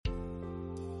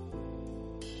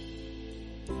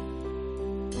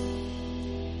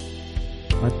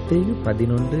மத்தேயு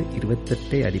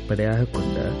 11:28 அடிப்படையாக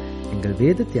கொண்ட எங்கள்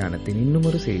வேத தியானத்தின்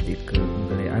இன்னுமொரு செய்திக்கு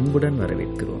உங்களை அன்புடன்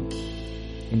வரவேற்கிறோம்.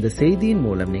 இந்த செய்தியின்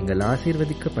மூலம் நீங்கள்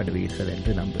ஆசீர்வதிக்கப்படுவீர்கள்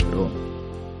என்று நம்புகிறோம்.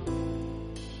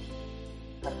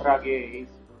 கர்த்தராகிய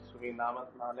இயேசு கிறிஸ்துவின்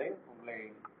நாமத்தினாலே உங்களை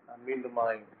நான்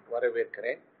மீண்டுமாய்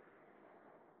வரவேற்கிறேன்.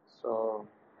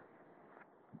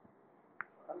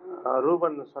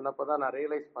 ரூபன் சொன்னப்போதான் நான்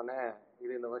ரியலைஸ் பண்ணேன்,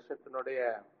 இது இந்த வருஷத்தினுடைய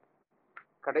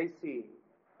கடைசி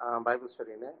பைபிள்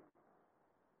ஸ்டடின்னு.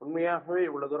 உண்மையாகவே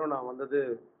இவ்வளவு தூரம் நான் வந்தது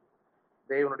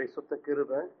தேவனுடைய சுத்த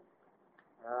கிருபை.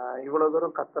 இவ்வளவு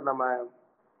தூரம் கர்த்தர் நம்ம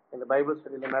இந்த பைபிள்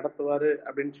ஸ்டடியில நடத்துவாரு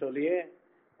அப்படின்னு சொல்லியே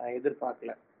நான்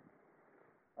எதிர்பார்க்கல.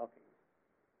 ஓகே,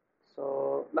 ஸோ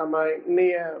நம்ம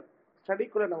இன்னைய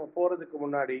ஸ்டடிக்குள்ள நம்ம போறதுக்கு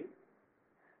முன்னாடி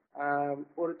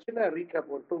ஒரு சின்ன ரீகேப்,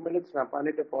 ஒரு 2 minutes நான்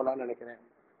பண்ணிட்டு போகலான்னு நினைக்கிறேன்.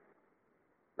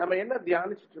 நம்ம என்ன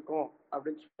தியானிச்சுட்டு இருக்கோம்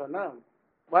அப்படின்னு சொன்னா,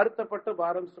 வருத்தப்பட்டு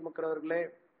பாரம் சுமக்கிறவர்களே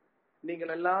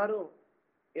நீங்கள் எல்லாரும்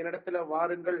என்னிடத்துல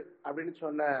வாருங்கள் அப்படின்னு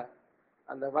சொன்ன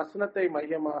அந்த வசனத்தை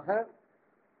மையமாக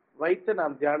வைத்து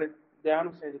நாம்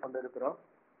தியானம் செய்து கொண்டிருக்கிறோம்.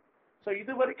 ஸோ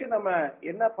இது வரைக்கும் நம்ம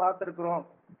என்ன பார்த்திருக்கிறோம்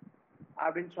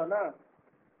அப்படின்னு சொன்னா,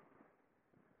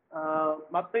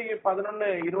 மத்தேயு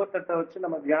 11:28 வச்சு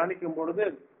நம்ம தியானிக்கும் பொழுது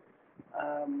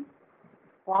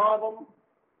பாவம்,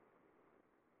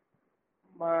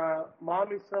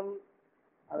 மாமிசம்,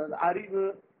 அதாவது அறிவு,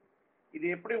 இது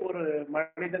எப்படி ஒரு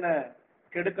மனிதனை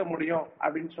கெடுக்க முடியும்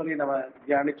அப்படின்னு சொல்லி நம்ம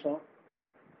தியானிச்சோம்.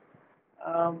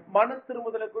 மன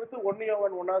திருமுதலை குறித்து 1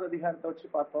 யோவான் 1வது அதிகாரத்தை வச்சு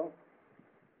பார்த்தோம்.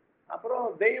 அப்புறம்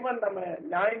தெய்வன் நம்ம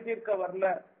நியாயம் தீர்க்க வரல,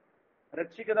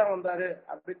 ரட்சிக்க தான் வந்தாரு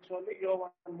அப்படின்னு சொல்லி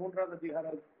யோவான் 3வது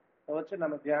அதிகாரத்தை வச்சு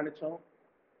நம்ம தியானிச்சோம்.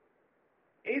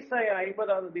 ஏசாயா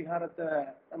 50வது அதிகாரத்தை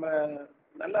நம்ம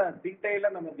நல்லா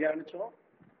டீட்டெயிலா நம்ம தியானிச்சோம்.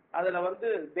 அதுல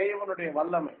தேவனுடைய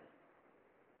வல்லமை,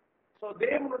 ஸோ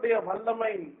தேவனுடைய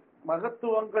வல்லமை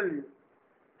மகத்துவங்கள்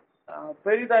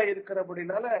பெரிதா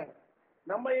இருக்கிறபடினால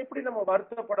நம்ம எப்படி நம்ம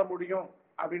வருத்தப்பட முடியும்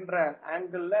அப்படின்ற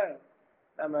ஆங்கிள்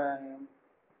நம்ம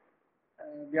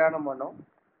தியானம் பண்ணோம்.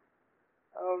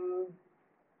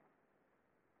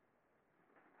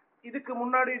 இதுக்கு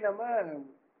முன்னாடி நம்ம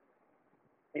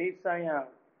ஏசாயா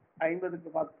 50க்கு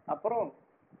அப்புறம்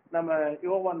நம்ம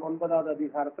யோவான் 9வது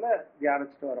அதிகாரத்துல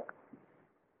தியானிச்சுட்டு வரோம்.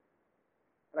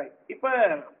 ரைட், இப்ப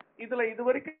இதுல இது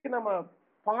வரைக்கும் நம்ம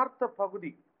பார்த்த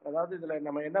பகுதி, அதாவது இதுல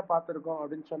நம்ம என்ன பார்த்திருக்கோம்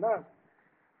அப்படின்னு சொன்னா,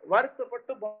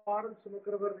 வருத்தப்பட்டு பாரம்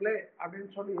சுமக்கிறவர்களே அப்படின்னு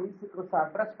சொல்லி இயேசு கிறிஸ்து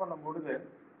அட்ரஸ் பண்ணும் பொழுது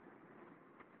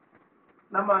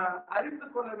நம்ம அறிந்து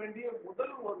கொள்ள வேண்டிய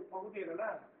முதல் ஒரு பகுதி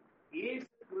என்னன்னா, இயேசு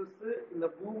கிறிஸ்து இந்த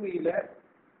பூமியில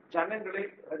ஜனங்களை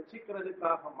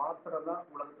ரட்சிக்கிறதுக்காக மாத்திரம்தான்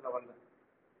உலகத்துல வந்தது.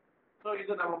 ஸோ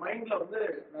இது நம்ம மைண்ட்ல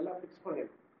நல்லா பிக்ஸ்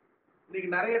பண்ணிடும். இன்னைக்கு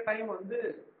நிறைய டைம்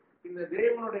இந்த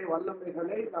தேவனுடைய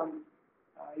வல்லமைகளை நாம்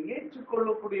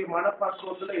ஏற்றுக்கொள்ளக்கூடிய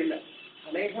மனப்பாக்குவத்துல இல்லை.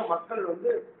 அநேக மக்கள்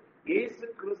இயேசு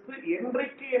கிறிஸ்து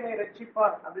என்றைக்கு என்னை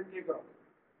ரட்சிப்பார் அப்படின்னு கேட்கிறோம்.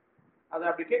 அதை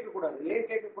அப்படி கேட்கக்கூடாது. ஏன்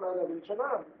கேட்கக்கூடாது அப்படின்னு சொன்னா,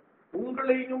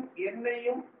 உங்களையும்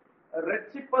என்னையும்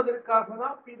ரட்சிப்பதற்காக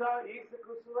தான் பிதா இயேசு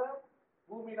கிறிஸ்துவ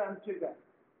பூமியில அனுப்பிச்சிருக்கார்.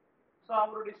 ஸோ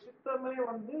அவருடைய சித்தமே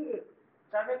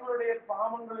ஜனங்களுடைய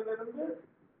பாவங்களிலிருந்து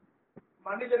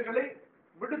மனிதர்களை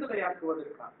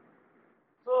விடுதலையாக்குவதற்காக.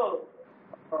 ஸோ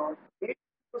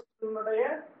கிறிஸ்துவனுடைய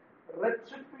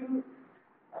ரட்சிப்பின்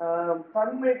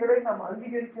தன்மைகளை நாம்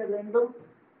அங்கீகரிக்க வேண்டும்,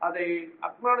 அதை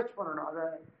அக்னாலஜ் பண்ணணும், அதை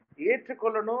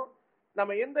ஏற்றுக்கொள்ளணும்.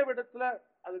 நம்ம எந்த விதத்துல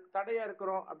அதுக்கு தடையா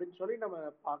இருக்கிறோம் அப்படின்னு சொல்லி நம்ம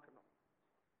பார்க்கணும்.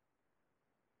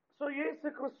 ஸோ இயேசு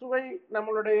கிறிஸ்துவை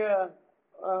நம்மளுடைய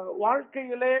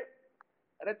வாழ்க்கையிலே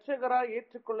இரட்சகராய்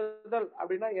ஏற்றுக்கொள்ளுதல்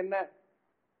அப்படின்னா என்ன?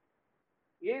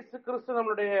 இயேசு கிறிஸ்து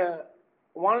நம்மளுடைய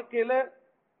வாழ்க்கையில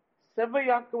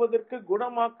செவ்வையாக்குவதற்கு,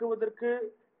 குணமாக்குவதற்கு,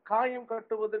 காயம்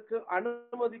கட்டுவதற்கு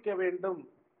அனுமதிக்க வேண்டும்.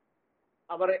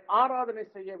 அவரை ஆராதனை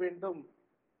செய்ய வேண்டும்.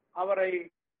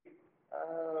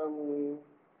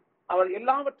 அவர்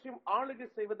எல்லாவற்றையும் ஆளுகை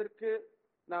செய்வதற்கு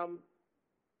நாம்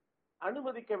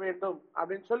அனுமதிக்க வேண்டும்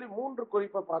அப்படின்னு சொல்லி 3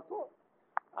 குறிப்பை பார்த்தோம்.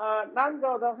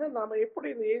 4வதாக நாம எப்படி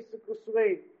இந்த இயேசு கிறிஸ்துவை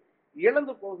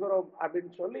இழந்து போகிறோம்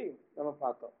அப்படின்னு சொல்லி நம்ம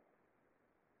பார்த்தோம்.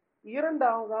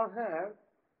 2வதாக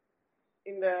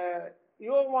இந்த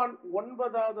யோவான்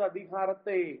 9வது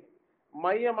அதிகாரத்தை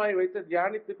மையமாய் வைத்து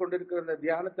தியானித்துக் கொண்டிருக்கிற இந்த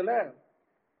தியானத்துல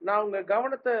நான் உங்க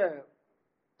கவனத்தை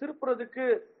திருப்புறதுக்கு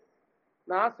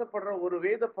நான் ஆசைப்படுற ஒரு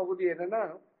வேத பகுதி என்னன்னா,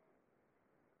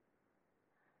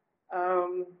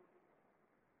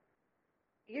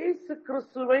 இயேசு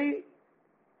கிறிஸ்துவை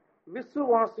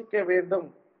விசுவாசிக்க வேண்டும்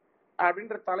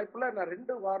அப்படின்ற தலைப்புல நான்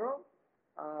 2 வாரம்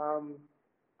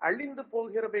அழிந்து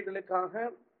போகிறவைகளுக்காக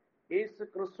இயேசு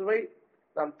கிறிஸ்துவை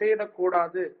நாம்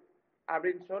தேடக்கூடாது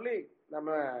அப்படின்னு சொல்லி நம்ம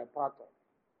பார்த்தோம்.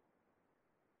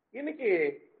 இன்னைக்கு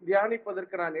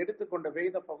தியானிப்பதற்கு நான் எடுத்துக்கொண்ட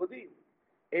வேத பகுதி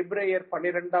எபிரேயர்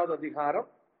 12வது அதிகாரம்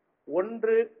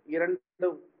 1-2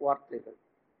 வார்த்தைகள்.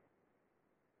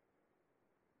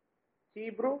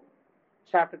 Hebrew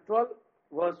chapter 12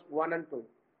 verse 1 and 2.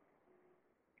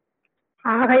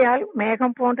 ஆகையால்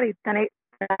மேகம் போன்ற இத்தனை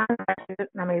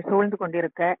நம்மை சூழ்ந்து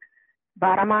கொண்டிருக்க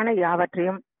பாரமான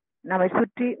யாவற்றையும் நம்மை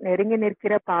சுற்றி நெருங்கி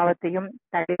நிற்கிற பாவத்தையும்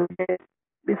தள்ளிவிட்டு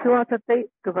விசுவாசத்தை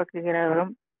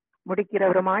துவக்குகிறவரும்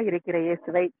முடிக்கிறவருமாய் இருக்கிற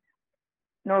இயேசுவை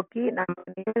நோக்கி நம்ம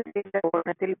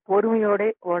ஓட்டத்தில் பொறுமையோட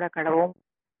ஓட கடவோம்.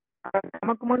 அவர்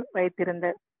நமக்கு முன் வைத்திருந்த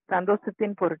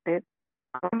சந்தோஷத்தின் பொருட்டு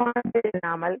அவமானத்தை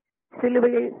இல்லாமல்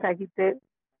சிலுவையை சகித்து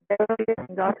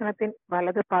சிங்காசனத்தின்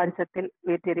வலது பாரிசத்தில்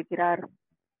வீற்றிருக்கிறார்.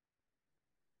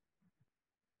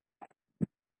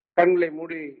 கண்களை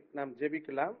மூடி நாம்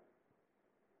ஜெபிக்கலாம்.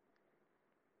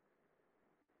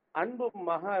 அன்பும்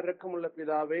மகா இரக்கமுள்ள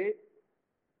பிதாவே,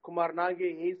 குமாரனாகிய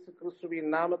இயேசு கிறிஸ்துவின்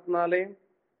நாமத்தினாலே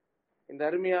இந்த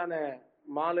அருமையான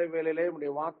மாலை வேளையிலே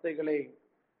உம்முடைய வார்த்தைகளை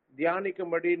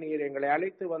தியானிக்கும்படி நீர் எங்களை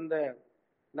அழைத்து வந்த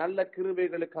நல்ல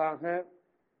கிருபைகளுக்காக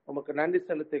உமக்கு நன்றி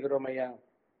செலுத்துகிறோம் ஐயா.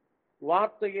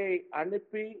 வார்த்தையை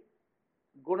அனுப்பி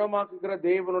குணமாக்குகிற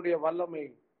தேவனுடைய வல்லமை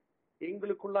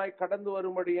எங்களுக்குள்ளாய் கடந்து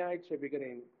வரும்படியாய்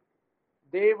செபிக்கிறேன்.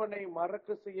 தேவனை மறக்க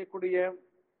செய்யக்கூடிய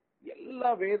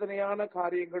எல்லா வேதனையான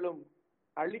காரியங்களும்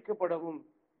அழிக்கப்படவும்,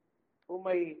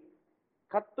 உம்மை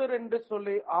கர்த்தர் என்று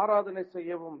சொல்லி ஆராதனை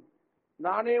செய்யவும்,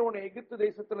 நானே உன்னை எகிப்து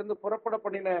தேசத்திலிருந்து புறப்பட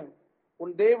பண்ணின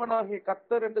உன் தேவனாகிய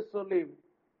கர்த்தர் என்று சொல்லி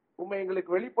உம்மை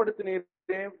எங்களுக்கு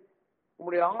வெளிப்படுத்தினீரே.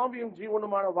 உம்முடைய ஆவியும்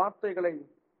ஜீவனுமான வார்த்தைகளை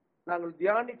நாங்கள்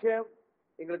தியானிக்க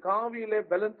எங்களுக்கு ஆவியிலே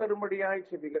பலன் தரும்படியாய்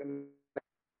செபிக்கிறேன்.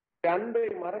 அன்பை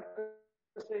மறக்க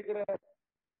செய்கிற,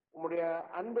 உம்முடைய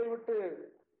அன்பை விட்டு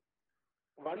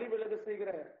வழி விலக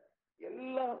செய்கிற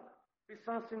எல்லா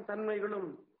பிசாசின் தன்மைகளும்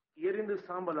எரிந்து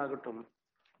சாம்பலாகட்டும்.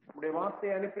 உம்முடைய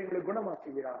வார்த்தையை அனுப்பி எங்களை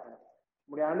குணமாக்குகிறாங்க.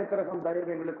 உம்முடைய அனுக்கிரகம்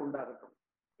தயவு எங்களுக்கு உண்டாகட்டும்.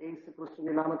 இயேசு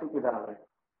கிறிஸ்துவின் நாமத்தில் பிதாவே.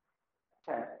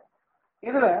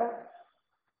 இதுல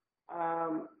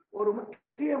ஒரு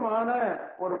முக்கியமான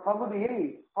ஒரு பகுதியை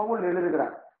பவுல்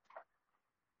எழுதுகிறார்.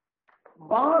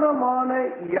 பாரமான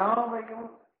யாவையும்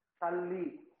தள்ளி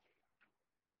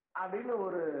அப்படின்னு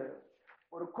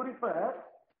ஒரு குறிப்பை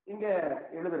இங்க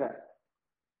எழுதுறார்.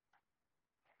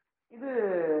 இது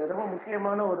ரொம்ப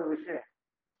முக்கியமான ஒரு விஷயம்.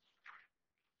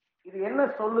 இது என்ன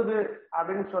சொல்லுது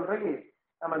அப்படின்னு சொல்லி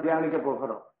நம்ம தியானிக்க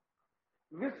போகிறோம்.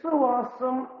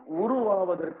 விசுவாசம்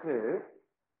உருவாவதற்கு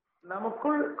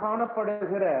நமக்குள்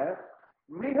காணப்படுகிற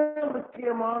மிக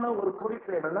முக்கியமான ஒரு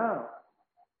குறிப்பு என்னன்னா,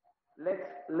 let's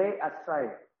lay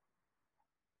aside.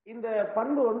 இந்த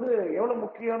பண்பு எவ்வளவு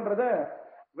முக்கியம்ன்றத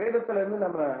வேதத்துல இருந்து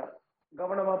நம்ம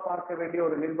கவனமா பார்க்க வேண்டிய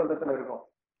ஒரு நிர்பந்தத்துல இருக்கும்.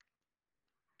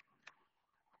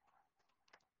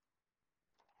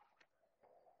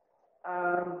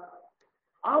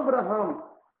 ஆபிரகாம்,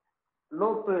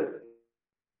 லோத்து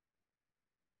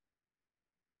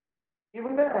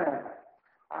இவங்க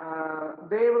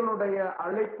தேவனுடைய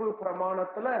அழைப்பு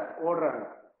பிரமாணத்துல ஓடுறாங்க.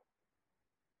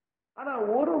 ஆனா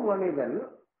ஒரு மனிதன்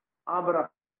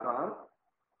ஆபிரகாம்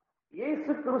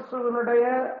இயேசு கிறிஸ்துவனுடைய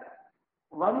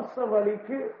வம்ச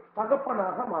வழிக்கு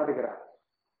தகப்பனாக மாறுகிறார்.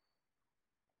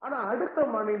 ஆனா அடுத்த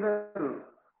மனிதன்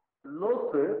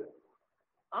லோத்து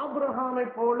ஆபிரகாமை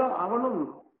போல அவனும்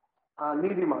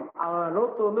நீதிமான்.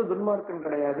 லோத்து துன்மார்க்கன்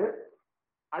கிடையாது.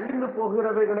 அழிந்து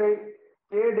போகிறவைகளை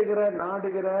தேடுகிற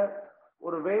நாடுகிற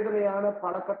ஒரு வேதனையான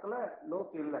பழக்கத்துல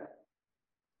லோத்து இல்லை.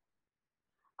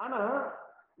 ஆனா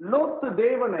லோத்து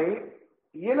தேவனை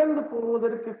இழந்து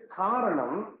போவதற்கு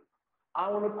காரணம்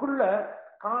அவனுக்குள்ள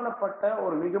காணப்பட்ட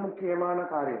ஒரு மிக முக்கியமான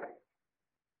காரியம்.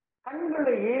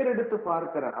 கண்களை ஏறெடுத்து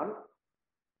பார்க்கிறான்.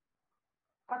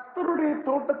 கர்த்தருடைய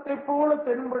தோட்டத்தை போல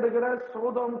தென்படுகிற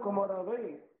சோதோம் குமோராவை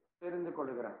தெரிந்து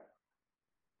கொள்கிறான்.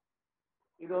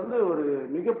 இது ஒரு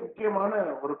மிக முக்கியமான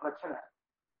ஒரு பிரச்சனை.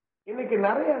 இன்னைக்கு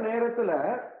நிறைய நேரத்துல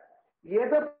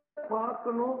எதை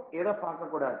பார்க்கணும், எதை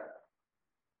பார்க்க கூடாது.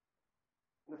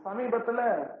 இந்த சமீபத்துல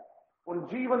உன்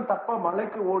ஜீவன் தப்ப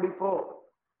மலைக்கு ஓடிப்போ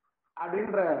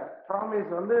அப்படின்ற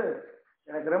ப்ராமிஸ்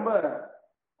எனக்கு ரொம்ப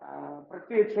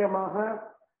பிரத்யட்சமாக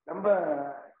ரொம்ப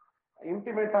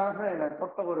இன்டிமேட்டாக என்னை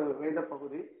தொட்ட ஒரு வேத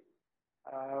பகுதி.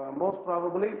 மோஸ்ட்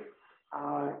ப்ராபபிளி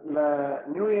இந்த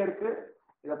நியூ இயருக்கு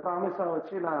இதை ப்ராமிஸா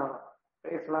வச்சு நான்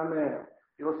பேசலான்னு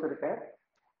யோசிச்சிருக்கேன்.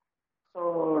 ஸோ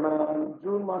நான்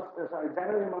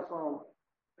ஜனவரி மாதம்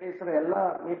பேசுகிற எல்லா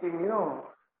மீட்டிங்லையும்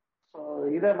ஸோ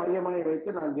இதை மையமாய்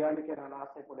வைத்து நான் தியானிக்க நான்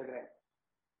ஆசைப்படுகிறேன்.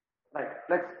 Right,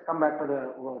 let's come back to the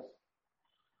verse.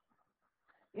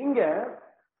 இங்க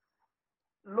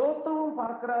லோத்துவும்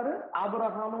பார்க்கிறாரு,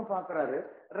 ஆபிரகாமும் பார்க்கிறாரு.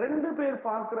 ரெண்டு பேர்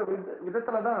பார்க்கிற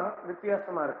விதத்துலதான்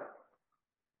வித்தியாசமா இருக்கு.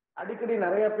 அடிக்கடி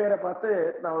நிறைய பேரை பார்த்து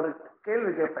நான் ஒரு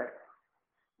கேள்வி கேட்பேன்.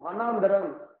 வனாந்தரம்,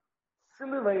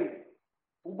 சிலுவை,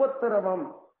 உபத்திரவம்,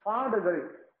 பாடுகள்,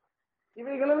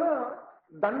 இவைகளெல்லாம்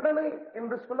தண்டனை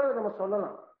என்று சொல்ல நம்ம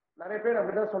சொல்லலாம். நிறைய பேர்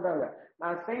அப்படிதான் சொல்றாங்க,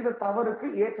 நான் செய்த தவறுக்கு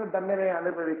ஏற்ற தண்டனையை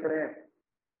அனுபவிக்கிறேன்.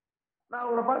 நான்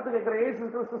உங்களை பார்த்து கேட்கிறேன், ஏசு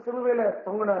கிறிஸ்து சிலுவையில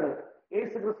தொங்கினாரு,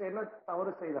 ஏசு கிறிஸ்து என்ன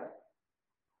தவறு செய்தார்?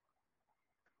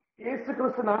 ஏசு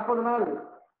கிறிஸ்து 40 நாள்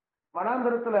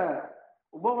வனாந்தரத்துல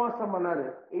உபவாசம் பண்ணாரு,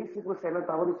 ஏசு கிறிஸ்து என்ன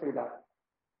தவறு செய்தார்?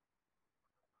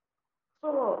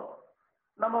 சோ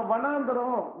நம்ம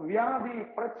வனாந்தரம், வியாதி,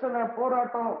 பிரச்சனை,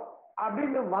 போராட்டம்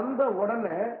அப்படின்னு வந்த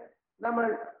உடனே நம்ம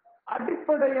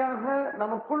அடிப்படையாக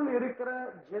நமக்குள் இருக்கிற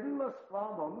ஜென்ம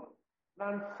சுவாபம்,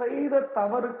 நான் செய்த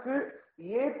தவறுக்கு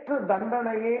ஏற்ற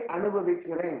தண்டனையை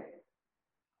அனுபவிக்கிறேன்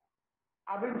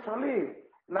அப்படின்னு சொல்லி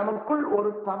நமக்குள் ஒரு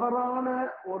தவறான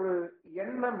ஒரு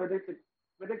எண்ணம்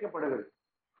விதைக்கப்படுகிறது.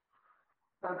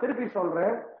 நான் திருப்பி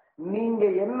சொல்றேன், நீங்க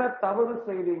என்ன தவறு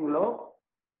செய்தீங்களோ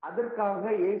அதற்காக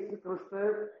இயேசு கிறிஸ்து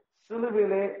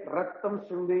சிலுவிலே ரத்தம்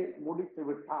சிந்தி முடித்து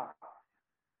விட்டார்.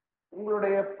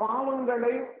 உங்களுடைய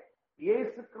பாவங்களை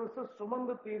இயேசு கிறிஸ்து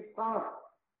சுமந்து தீர்த்தார்,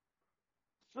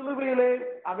 சிலுவையிலே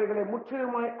அவைகளை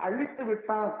முற்றிலுமாய் அழித்து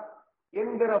விட்டார்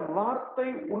என்கிற வார்த்தை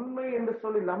உண்மை என்று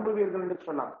சொல்லி நம்புவீர்கள் என்று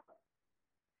சொன்னார்.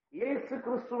 இயேசு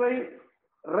கிறிஸ்துவை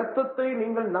இரத்தத்தை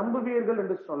நீங்கள் நம்புவீர்கள்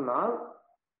என்று சொன்னால்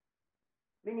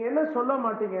நீங்க என்ன சொல்ல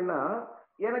மாட்டீங்கன்னா,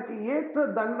 எனக்கு ஏற்ற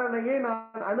தண்டனையை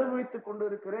நான் அனுபவித்துக்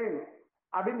கொண்டிருக்கிறேன்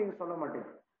அப்படின்னு நீங்க சொல்ல மாட்டீங்க.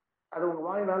 அது உங்க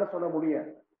வாயினால சொல்ல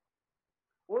முடியாது.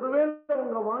 ஒருவேளை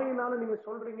உங்க வாயினால நீங்க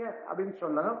சொல்றீங்க அப்படின்னு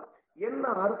சொன்னா என்ன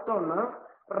அர்த்தம்னா,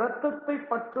 இரத்தத்தை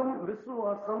பற்றும்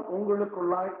விசுவாசம்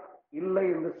உங்களுக்குள்ளாய் இல்லை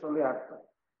என்று சொல்லி அர்த்தம்.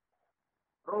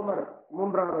 ரோமர்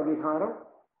 3ஆம் அதிகாரம்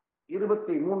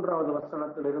 23வது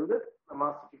வசனத்திலிருந்து நம்ம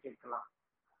வாசிக்க கேட்கலாம்.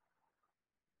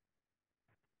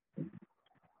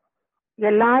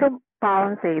 எல்லாரும்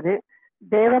பாவம் செய்து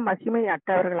தேவ மகிமை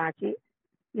அற்றவர்களாக்கி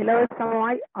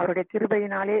இலவசமாய் அவருடைய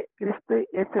கிருபையினாலே கிறிஸ்து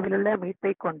இயேசுவிலுள்ள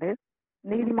மீட்பை கொண்டு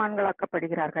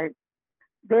நீதிமான்களாக்கப்படுகிறார்கள்.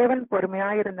 தேவன்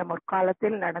பொறுமையாயிருந்த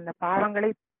முற்காலத்தில் நடந்த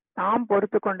பாவங்களை தாம்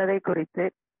பொறுத்து கொண்டதை குறித்து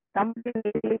தம்முடைய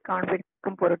நீதியை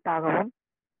காண்பிக்கும் பொருட்டாகவும்,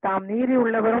 தாம் நீதி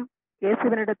உள்ளவரும்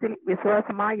இயேசுவினிடத்தில்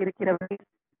விசுவாசமாய் இருக்கிறவரை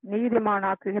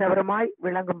நீதிமானாக்குகிறவருமாய்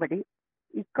விளங்கும்படி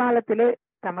இக்காலத்திலே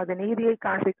தமது நீதியை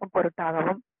காண்பிக்கும்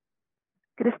பொருட்டாகவும்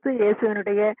கிறிஸ்து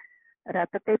இயேசுவினுடைய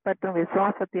இரத்தத்தை பற்றும்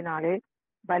விசுவாசத்தினாலே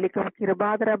பலிக்கும்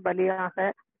கிருபாதர பலியாக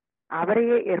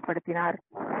அவரையே ஏற்படுத்தினார்.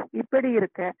 இப்படி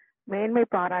இருக்க மேன்மை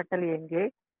பாராட்டல் எங்கே?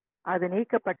 அது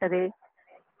நீக்கப்பட்டதே.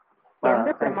 எந்த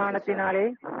பிரமாணத்தினாலே?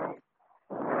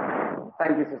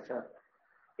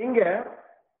 இங்க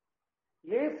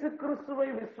இயேசு கிறிஸ்துவை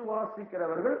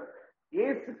விசுவாசிக்கிறவர்கள்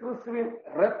இயேசு கிறிஸ்துவின்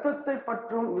இரத்தத்தை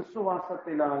பற்றும்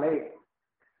விசுவாசத்தினாலே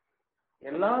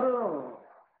எல்லாரும்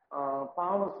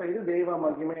பாவம் செய்து தெய்வ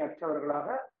மகிமை அற்றவர்களாக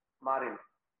மாறினார்.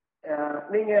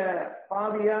 நீங்க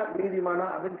பாவியா நீதிமானா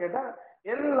அப்படின்னு கேட்டா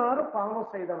எல்லாரும்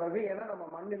பாவம் செய்தவர்கள். ஏன்னா நம்ம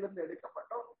மண்ணிலிருந்து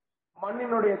எடுக்கப்பட்டோம்,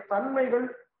 மண்ணினுடைய தன்மைகள்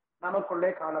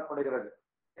நமக்குள்ளே காணப்படுகிறது.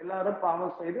 எல்லாரும்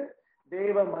பாவம் செய்து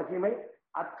தெய்வ மகிமை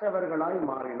அற்றவர்களாய்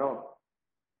மாறினோம்.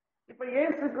 இப்ப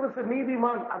இயேசு கிறிஸ்து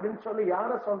நீதிமான் அப்படின்னு சொல்லி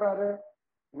யார சொல்றாரு?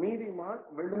 நீதிமான்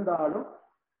விழுந்தாலும்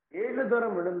 7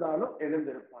 தரம் விழுந்தாலும்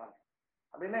எழுந்திருப்பான்.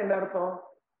 அப்படின்னா என்ன அர்த்தம்?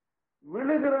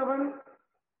 விழுகிறவன்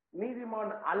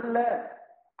நீதிமான் அல்ல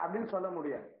அப்படின்னு சொல்ல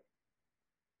முடியாது.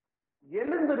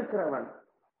 எழுந்திருக்கிறவன்,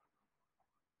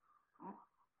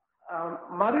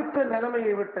 மறித்த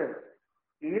நிலைமையை விட்டு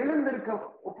எழுந்திருக்க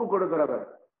ஒப்பு கொடுக்கிறவர்,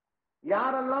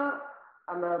 யாரெல்லாம்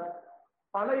அந்த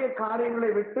பழைய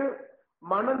காரியங்களை விட்டு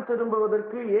மனம்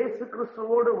திரும்புவதற்கு, இயேசு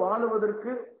கிறிஸ்துவோடு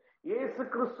வாழுவதற்கு, இயேசு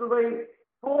கிறிஸ்துவை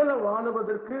போல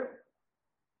வாழுவதற்கு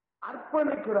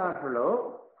அர்ப்பணிக்கிறார்களோ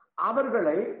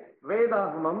அவர்களை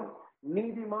வேதாகமம்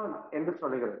நீதிமான் என்று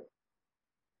சொல்லுகிறது.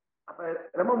 அப்ப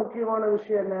ரொம்ப முக்கியமான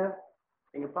விஷயம் என்ன?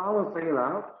 நீங்க பாவம்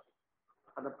செய்யலாம்,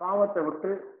 அந்த பாவத்தை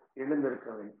விட்டு எழுந்திருக்க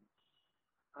வேண்டும்.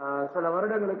 சில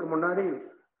வருடங்களுக்கு முன்னாடி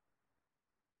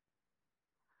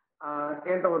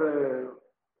என்கிட்ட ஒரு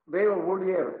தேவ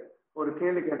ஊழியர் ஒரு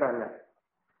கேள்வி கேட்டாங்க.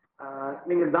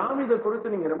 நீங்க தாவீதை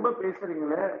குறித்து நீங்க ரொம்ப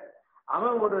பேசுறீங்களே,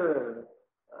 அவன் ஒரு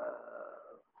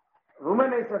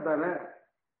வுமனைசர் தானே,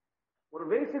 ஒரு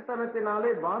வேசித்தனத்தினாலே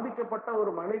பாதிக்கப்பட்ட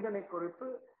ஒரு மனிதனை குறித்து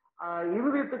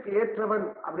இருதயத்துக்கு ஏற்றவன்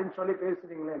அப்படின்னு சொல்லி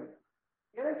பேசுறீங்களே.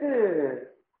 எனக்கு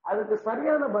அதுக்கு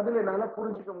சரியான பதில் என்னால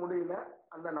புரிஞ்சுக்க முடியல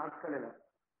அந்த நாட்களில்.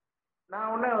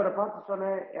 நான் உடனே அவரை பார்த்து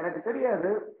சொன்னேன், எனக்கு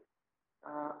தெரியாது,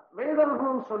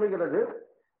 வேதாகமம் சொல்லுகிறது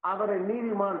அவரை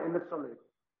நீதிமான் என்று சொல்லி,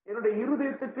 என்னுடைய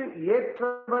இருதயத்துக்கு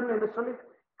ஏற்றவன் என்று சொல்லி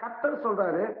கர்த்தர்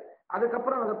சொல்றாரு.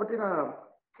 அதுக்கப்புறம் அதை பற்றி நான்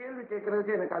கேள்வி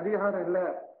கேட்கறதுக்கு எனக்கு அதிகாரம் இல்லை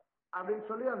அப்படின்னு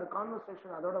சொல்லி அந்த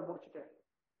கான்வர்சேஷன் அதோட முடிச்சுட்டேன்.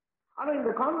 ஆனா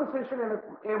இந்த கான்வர்சேஷன்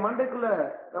எனக்கு என் மண்டைக்குள்ள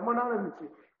ரொம்ப நாள் இருந்துச்சு.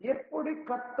 எப்படி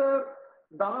கர்த்தர்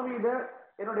தாவீத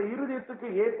என்னோட இருதயத்துக்கு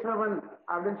ஏற்றவன்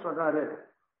அப்படின்னு சொல்றாரு.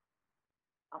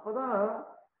 அப்பதான்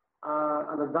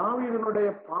அந்த தாவீதனுடைய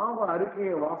பாவ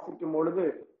அறிக்கையை வாசிக்கும் பொழுது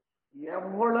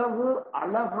எவ்வளவு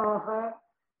அழகாக,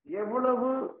 எவ்வளவு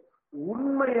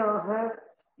உண்மையாக,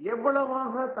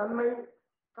 எவ்வளவாக தன்னை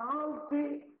தாழ்த்தி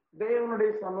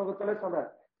தேவனுடைய சமூகத்துல சொல்றார்.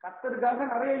 கர்த்தருக்காக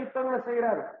நிறைய யுத்தங்களை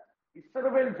செய்யறாரு.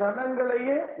 இஸ்ரவேல்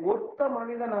ஜனங்களையே ஒத்த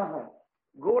மனிதனாக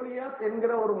கோலியாத்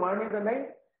என்கிற ஒரு மனிதனை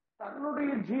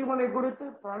தன்னுடைய ஜீவனை குறித்து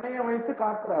பணைய வைத்து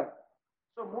காக்கிறார்.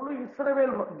 முழு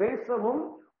இஸ்ரவேல் தேசமும்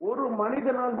ஒரு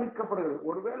மனிதனால் மீட்கப்படுகிறது.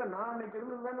 ஒருவேளை நான் அன்னைக்கு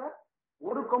இருந்திருந்தேன்னா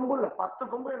ஒரு கொம்பு இல்ல 10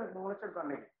 கொம்பு எனக்கு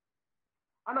முளைச்சிருக்காங்க.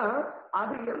 ஆனா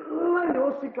அது எல்லாம்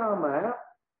யோசிக்காம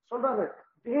சொல்றாங்க,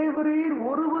 தேவரீர்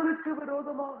ஒருவருக்கு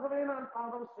விரோதமாகவே நான்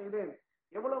பாவம் செய்தேன்.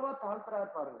 எவ்வளவா தாழ்த்தரா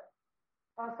பாருங்க.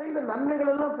 தான் செய்த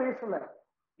நன்மைகள் எல்லாம் பேசல,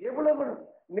 எவ்வளவு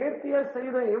நேர்த்தியா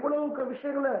செய்த எவ்வளவு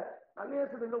விஷயங்களை நல்லையா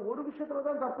செய்த, ஒரு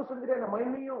விஷயத்துலதான் தப்பு செஞ்சிட்டேன்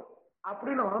மைனியும்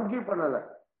அப்படின்னு ஆர்கியூ பண்ணல.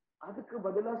 அதுக்கு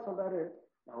பதிலா சொல்றாரு,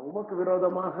 நான் உமக்கு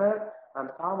விரோதமாக நான்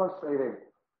பாவம் செய்தேன்.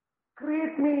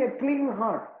 Create me a clean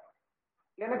heart.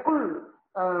 எனக்குள்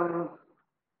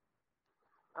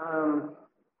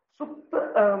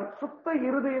சுத்த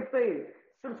இருதயத்தை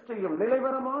சிருஷ்டியும்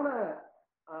நிலைவரமான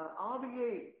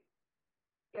ஆவியை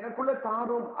எனக்குள்ள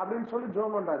தாரும் அப்படின்னு சொல்லி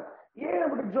ஜெபம் பண்றாரு. ஏன்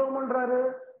அப்படி ஜெபம் பண்றாரு?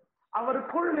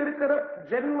 அவருக்குள் இருக்கிற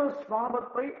ஜென்ம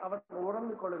சுவாபத்தை அவர்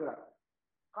உணர்ந்து கொள்கிறார்.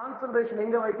 கான்சன்ட்ரேஷன்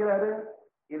எங்க வைக்கிறாரு?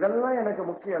 இதெல்லாம் எனக்கு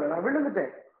முக்கியம் இல்லை, நான்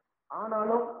விழுந்துட்டேன்,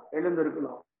 ஆனாலும்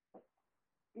எழுந்திருக்கணும்.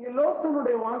 இங்க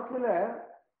லோத்துனுடைய வாழ்க்கையில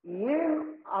ஏன்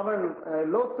அவன்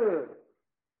லோத்து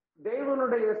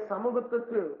தேவனுடைய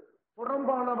சமூகத்துக்கு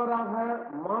புறம்பானவராக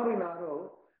மாறினாரோ,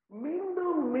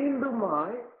 மீண்டும்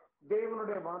மீண்டுமாய்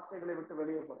தேவனுடைய வார்த்தைகளை விட்டு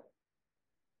வெளியே போற.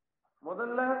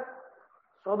 முதல்ல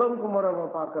சோதோம் குமோராவை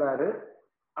பார்க்கிறாரு,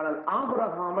 ஆனால்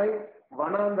ஆபிரகாமை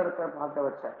வனாந்தரத்தை பார்க்க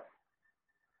வச்சார்.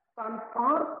 தான்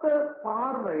பார்த்த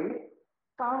பார்வை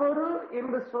தவறு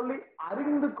என்று சொல்லி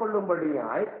அறிந்து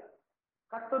கொள்ளும்படியாய்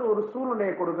கர்த்தர் ஒரு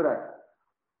சூழ்நிலையை கொடுக்கிறார்.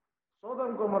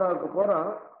 சோதோம் குமோராவுக்கு போறான்,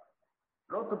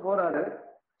 லோத்து போறாரு.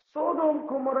 சோதோம்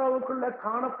குமோராவுக்குள்ள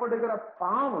காணப்படுகிற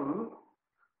பாவம்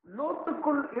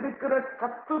லோத்துக்குள் இருக்கிற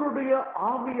கர்த்தருடைய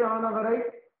ஆவியானவரை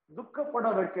துக்கப்பட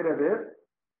வைக்கிறது.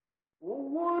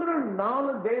 ஒவ்வொரு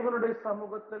நாளும் தேவனுடைய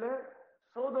சமூகத்துல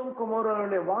சோதோம்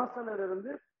குமோராவுடைய வாசலில்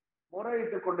இருந்து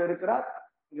முறையிட்டுக் கொண்டிருக்கிறார்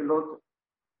இங்க லோத்து.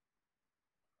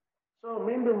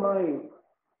 மீண்டும்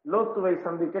லோத்துவை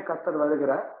சந்திக்க கர்த்தர்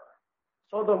வருகிறார்.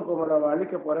 சோதோம் குமோராவை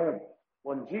அழிக்க போறேன்,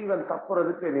 உன் ஜீவன்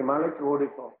தப்புறதுக்கு நீ மலைக்கு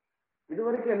ஓடிப்போம்.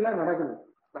 இதுவரைக்கும் எல்லாம் நடக்குது,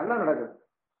 நல்லா நடக்குது.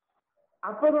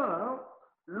 அப்பதான்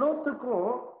லோத்துக்கும்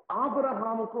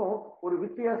ஆபிரகாமுக்கும் ஒரு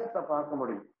வித்தியாசத்தை பார்க்க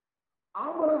முடியும்.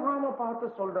 ஆபிரகாம பார்த்து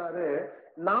சொல்றாரு,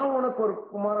 நான் உனக்கு ஒரு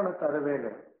குமாரனை தருவேன்.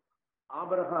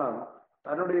 ஆபிரகாம்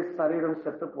தன்னுடைய சரீரம்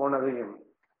செத்து போனதையும்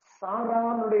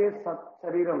சாரானுடைய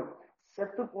சரீரம்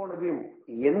செத்து போனதையும்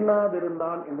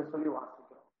எண்ணாதிருந்தான் என்று சொல்லி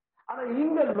வாசிக்கிறோம். ஆனா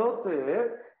இங்க லோத்து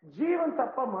ஜீவன்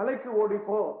தப்ப மலைக்கு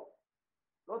ஓடிப்போ.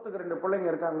 லோத்துக்கு 2 பிள்ளைங்க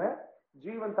இருக்காங்க.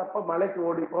 ஜீவன் தப்ப மலைக்கு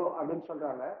ஓடிப்போ அப்படின்னு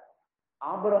சொல்றாங்க.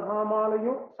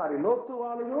 ஆபிரகாமாலையும்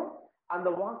லோத்துவாலையும் அந்த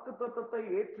வாக்கு தத்துவத்தை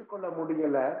ஏற்றுக்கொள்ள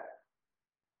முடியல,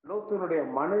 லோத்துனுடைய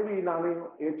மனைவியினாலையும்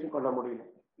ஏற்றுக்கொள்ள முடியல.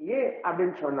 ஏன்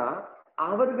அப்படின்னு சொன்னா,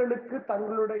 அவர்களுக்கு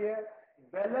தங்களுடைய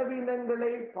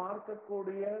பலவீனங்களை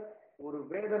பார்க்கக்கூடிய ஒரு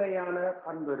வேதனையான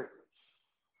பண்பு இருக்கு.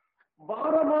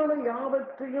 பாரமான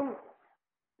யாவற்றையும்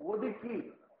ஒதுக்கி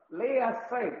lay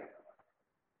aside,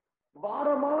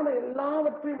 பாரமான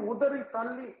எல்லாவற்றையும் உதறி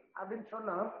தள்ளி அப்படின்னு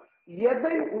சொன்னா,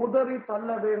 எதை உதறி தள்ள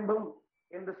வேண்டும்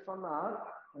என்று சொன்னால்,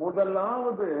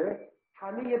 முதலாவது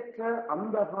கனியற்ற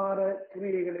அந்தகார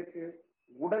கிரியைகளுக்கு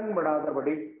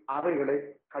உடன்படாதபடி அவைகளை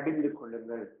கடிந்து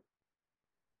கொள்ளுங்கள்.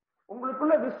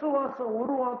 உங்களுக்குள்ள விசுவாசம்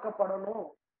உருவாக்கப்படணும்,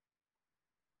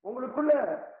 உங்களுக்குள்ள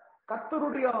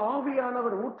கர்த்தருடைய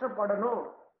ஆவியானவர் ஊற்றப்படணும்,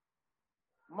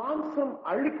 மாம்சம்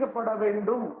அழிக்கப்பட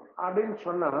வேண்டும் அப்படின்னு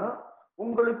சொன்னா,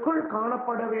 உங்களுக்குள்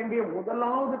காணப்பட வேண்டிய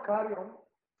முதலாவது காரியம்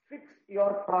ஃபிக்ஸ்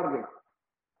யுவர் டார்கெட்.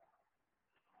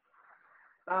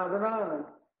 அதனால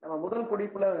நம்ம முதல்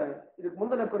குறிப்புல, இதுக்கு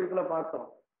முந்தின குறிப்புல பார்த்தோம்,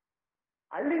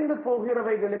 அழிந்து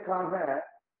போகிறவைகளுக்காக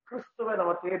கிறிஸ்துவை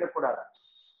நம்ம தேடக்கூடாது.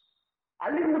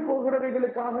 அழிந்து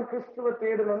போகிறவைகளுக்காக கிறிஸ்துவ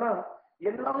தேடணும்னா,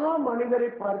 எல்லா மனிதரை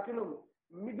பார்க்கிலும்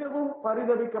மிகவும்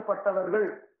பரிதவிக்கப்பட்டவர்கள்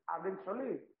அப்படின்னு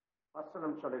சொல்லி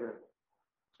வசனம் சொல்லுகிறது.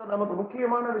 நமக்கு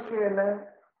முக்கியமான விஷயம் என்ன?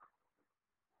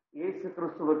 இயேசு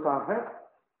கிறிஸ்துவுக்காக,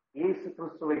 இயேசு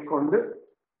கிறிஸ்துவை கொண்டு,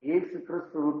 இயேசு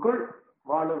கிறிஸ்துவுக்குள்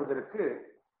வாழுவதற்கு,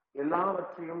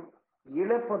 எல்லாவற்றையும்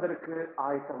இழப்பதற்கு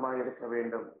ஆயத்தமாக இருக்க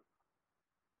வேண்டும்.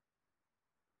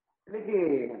 இன்னைக்கு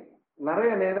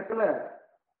நிறைய நேரத்துல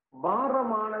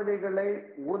பாரமானவைகளை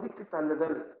ஒதுக்கி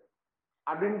தள்ளுதல்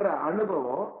அப்படின்ற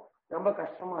அனுபவம் ரொம்ப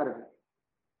கஷ்டமா இருக்கு.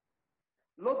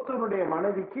 லோத்தனுடைய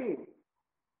மனைவிக்கு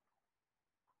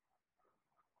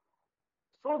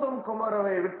சோதம்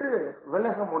குமாரவை விட்டு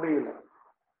விலக முடியல.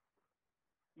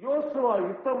 யோசுவா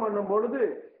யுத்தம் பண்ணும் பொழுது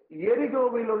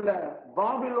எரிகோவில் உள்ள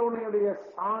பாபிலோனுடைய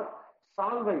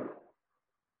சால்வை,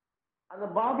 அந்த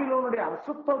பாபிலோனுடைய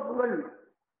அசுத்தங்கள்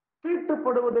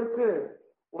தீட்டுப்படுவதற்கு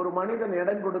ஒரு மனிதன்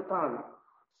இடம் கொடுத்தான்.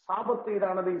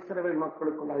 சாபத்தீடானது இஸ்ரவேல்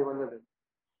மக்களுக்குள்ளாய் வந்தது.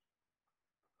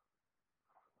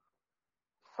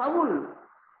 சவுல்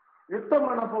யுத்தம்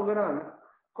பண்ண போகிறான்,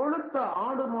 கொழுத்த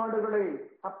ஆடு மாடுகளை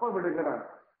தப்ப விடுகிறான்.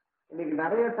 இன்னைக்கு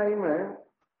நிறைய டைம்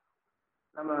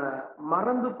நம்ம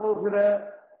மறந்து போகிற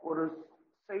ஒரு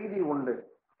செய்தி உண்டு.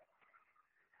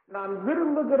 நான்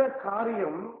விரும்புகிற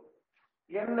காரியம்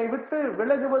என்னை விட்டு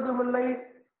விலகுவதும் இல்லை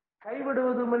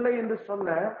கைவிடுவதும் இல்லை என்று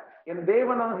சொன்ன என்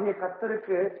தேவனாகிய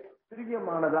கர்த்தருக்கு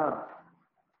பிரியமானதான்.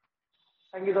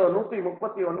 சங்கீதம்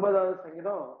 139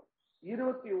 சங்கீதம்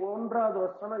 21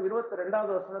 வசனம்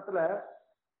 22 வசனத்துல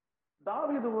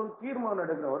தாவீது ஒரு தீர்மானம்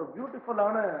எடுக்கிற ஒரு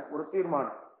பியூட்டிஃபுல்லான ஒரு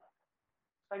தீர்மானம்.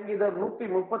 சங்கீதம்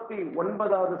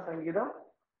 139 சங்கீதம்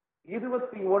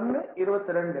 21,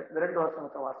 22 இந்த 2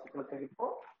 வசனத்தை வாசிக்கலாம். இப்போ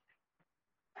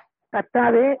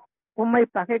கர்த்தாவே, உம்மை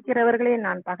பகைக்கிறவர்களை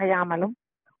நான் பகையாமலும்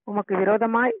உமக்கு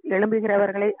விரோதமாய்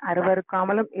எழும்புகிறவர்களை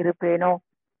அருவருக்காமலும் இருப்பேனோ?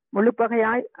 முழு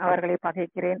பகையாய் அவர்களை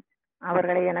பகைக்கிறேன்,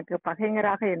 அவர்களை எனக்கு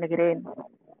பகைஞராக எண்ணுகிறேன்.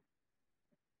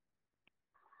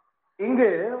 இங்கு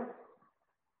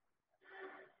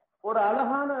ஒரு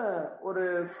அழகான ஒரு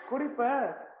குறிப்பை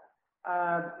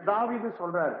தாவீது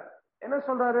சொல்றாரு. என்ன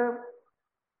சொல்றாரு?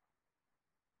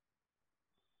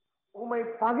 உம்மை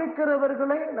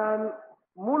பகைக்கிறவர்களை நான்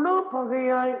முழு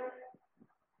பகையாய்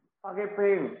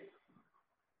பகைப்பேன்.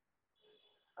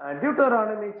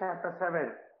 Deuteronomy chapter 7.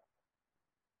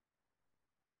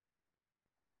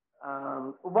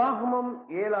 உபாகமம்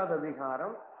 7வது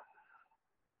அதிகாரம்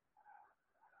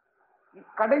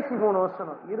கடைசி 3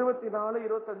 வசனம் 24,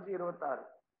 25, 26.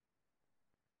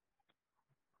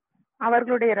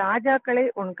 அவர்களுடைய ராஜாக்களை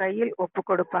உன் கையில் ஒப்பு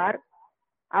கொடுப்பார்.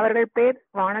 அவர்கள் பேர்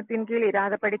வானத்தின் கீழ்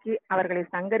இராதபடிக்கு அவர்களை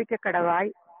சங்கரிக்க கடவாய்.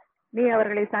 நீ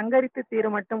அவர்களை சங்கரித்து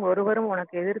தீருமட்டும் ஒருவரும்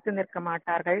உனக்கு எதிர்த்து நிற்க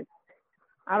மாட்டார்கள்.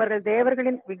 அவர்கள்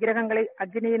தேவர்களின் விக்கிரகங்களை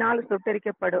அக்னியினால்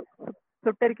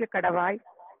சுட்டரிக்க கடவாய்.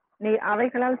 நீ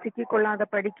அவைகளால் சிக்கிக்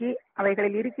கொள்ளாதபடிக்கு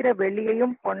அவைகளில் இருக்கிற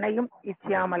வெள்ளியையும் பொன்னையும்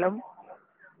இச்சியாமலும்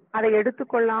அதை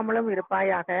எடுத்துக்கொள்ளாமலும்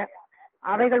இருப்பாயாக.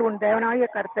 அவைகள் உன் தேவனாகிய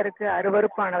கர்த்தருக்கு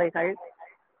அருவருப்பானவைகள்.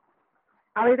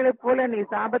 அவைகளைப் போல நீ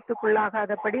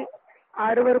சாபத்துக்குள்ளாகாதபடி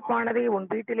அருவருப்பானதை உன்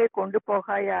வீட்டிலே கொண்டு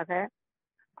போகாயாக.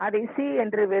 அதை சீ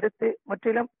என்று வெறுத்து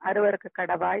முற்றிலும் அருவருக்க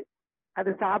கடவாய்.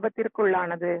 அது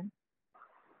சாபத்திற்குள்ளானது.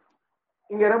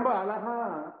 இங்க ரொம்ப அழகா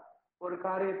ஒரு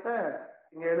காரியத்தை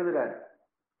இங்க எழுதுறாரு.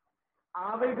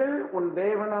 அவைகள் உன்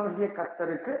தேவனாகிய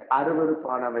கர்த்தருக்கு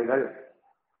அருவருப்பானவைகள்.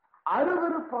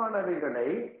 அருவருப்பானவைகளை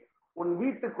உன்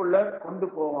வீட்டுக்குள்ள கொண்டு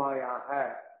போவாயாக.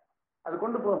 அது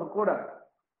கொண்டு போக கூடாது.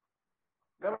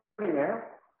 கவனிங்க,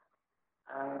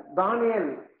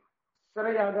 தானியேல்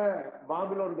சிறையாக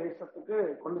பாபிலோன் தேசத்துக்கு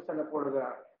கொண்டு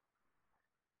செல்லப்படுகிறார்.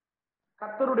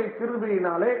 கர்த்தருடைய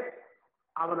கிருபையினாலே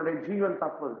அவனுடைய ஜீவன்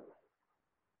தப்புது.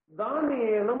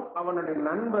 தானியேலும் அவனுடைய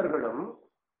நண்பர்களும்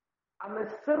அந்த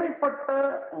சிறைப்பட்ட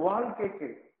வாழ்க்கைக்கு,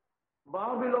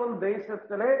 பாபிலோன்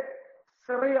தேசத்திலே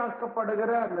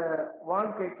சிறையாக்கப்படுகிற அந்த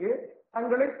வாழ்க்கைக்கு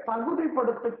தங்களை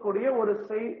தகுதிப்படுத்தக்கூடிய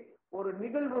ஒரு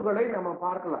நிகழ்வுகளை நம்ம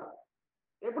பார்க்கலாம்.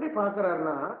 எப்படி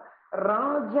பார்க்கிறாருன்னா,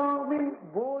 ராஜாவின்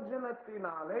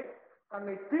போஜனத்தினாலே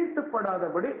தன்னை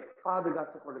தீட்டுப்படாதபடி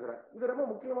பாதுகாக்கப்படுகிறார். இது ரொம்ப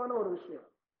முக்கியமான ஒரு விஷயம்.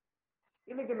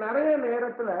 இன்னைக்கு நிறைய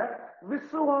நேரத்துல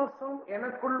விசுவாசம்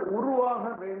எனக்குள் உருவாக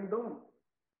வேண்டும்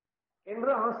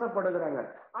என்று ஆசைப்படுகிறாங்க.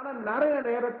 ஆனா நிறைய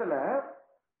நேரத்துல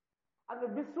அந்த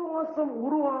விசுவாசம்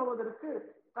உருவாவதற்கு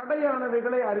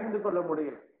தடையானவைகளை அறிந்து கொள்ள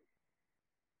முடியல.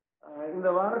 இந்த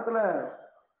வாரத்துல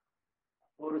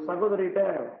ஒரு சகோதரிட்ட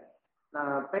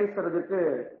நான் பேசுறதுக்கு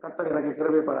கர்த்தர் எனக்கு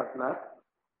கிருபை பாராட்டினார்.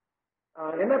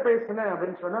 என்ன பேசினேன்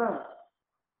அப்படின்னு சொன்னா,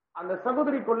 அந்த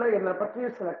சகோதரிக்குள்ள என்னை பற்றிய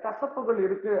சில கசப்புகள்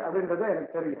இருக்கு அப்படின்றது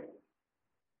எனக்கு தெரியும்.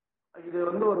 இது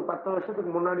ஒரு 10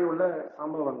 வருஷத்துக்கு முன்னாடி உள்ள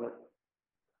சம்பவங்கள்.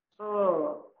 ஸோ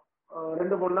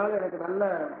 2-3 நாள் எனக்கு நல்ல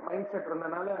மைண்ட் செட்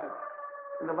இருந்தனால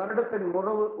இந்த வருடத்தின்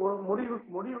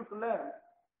முடிவுக்குள்ள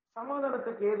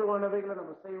சமாதானத்துக்கு ஏதுவானவைகளை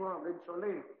நம்ம செய்வோம் அப்படின்னு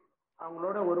சொல்லி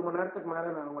அவங்களோட 1 மணி நேரத்துக்கு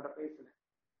மேல நான் அவங்கள்ட்ட பேசினேன்.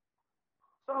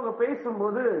 ஸோ அவங்க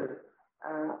பேசும்போது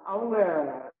அவங்க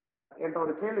என்கிட்ட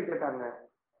ஒரு கேள்வி கேட்டாங்க.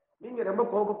 நீங்க ரொம்ப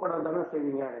கோபப்படாதானே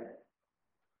செய்வீங்க?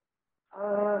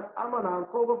 ஆமா, நான்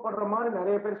கோபப்படுற மாதிரி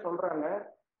நிறைய பேர் சொல்றாங்க.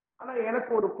 ஆனா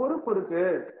எனக்கு ஒரு பொறுப்பு இருக்கு.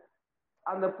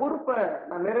 அந்த பொறுப்பை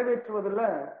நான் நிறைவேற்றுவதில்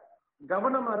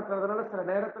கவனமா இருக்கிறதுனால சில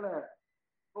நேரத்துல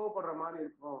கோவப்படுற மாதிரி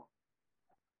இருக்கும்.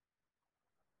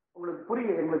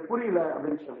 எங்களுக்கு புரியல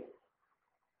அப்படின்னு சொல்லி.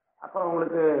 அப்புறம்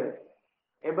உங்களுக்கு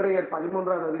எபிரேயர்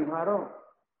 13ஆம் அதிகாரம்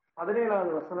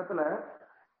 17ஆவது வசனத்துல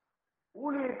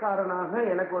ஊழியக்காரனாக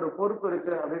எனக்கு ஒரு பொறுப்பு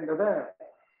இருக்கு அப்படின்றத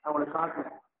அவங்களுக்கு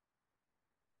காட்டுறேன்.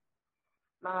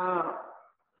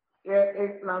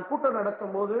 நான் கூட்டம்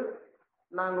நடத்தும் போது,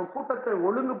 நாங்க கூட்டத்தை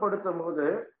ஒழுங்குபடுத்தும் போது,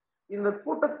 இந்த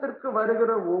கூட்டத்திற்கு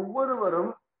வருகிற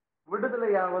ஒவ்வொருவரும்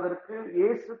விடுதலையாவதற்கு,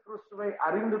 இயேசு கிறிஸ்துவை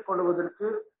அறிந்து கொள்வதற்கு,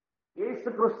 இயேசு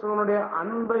கிறிஸ்துவனுடைய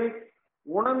அன்பை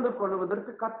உணர்ந்து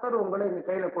கொள்வதற்கு கர்த்தர் உங்களை எங்க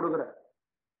கையில கொடுக்கிறார்.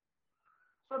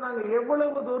 சோ நாங்க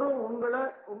எவ்வளவு தூரம்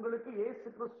உங்களுக்கு இயேசு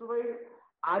கிறிஸ்துவை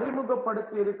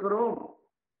அறிமுகப்படுத்தி இருக்கிறோம்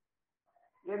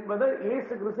என்பதை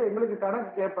இயேசு கிறிஸ்து எங்களுக்கு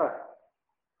கணக்கு கேட்பார்.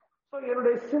 சோ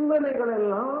என்னுடைய சிந்தனைகள்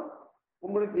எல்லாம்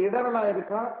உங்களுக்கு இடரலா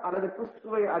இருக்கா, அல்லது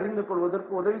கிறிஸ்துவை அறிந்து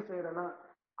கொள்வதற்கு உதவி செய்யறனா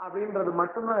அப்படின்றது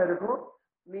மட்டும்தான் இருக்கும்.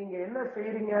 நீங்க என்ன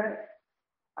செய்றீங்க,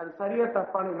 அது சரியா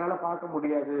தப்பான்னு என்னால பார்க்க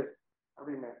முடியாது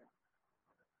அப்படின்னு.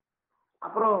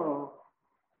 அப்புறம்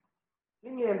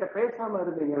நீங்க என்கிட்ட பேசாம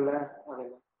இருந்தீங்கல்ல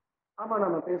அப்படின்னு. ஆமா,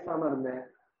 நம்ம பேசாம இருந்தேன்.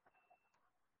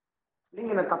 நீங்க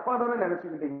என்ன தப்பா தானே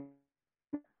நினைச்சுக்கிட்டீங்க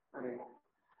அப்படின்னு.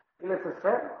 இல்ல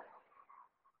சிஸ்டர்,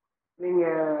 நீங்க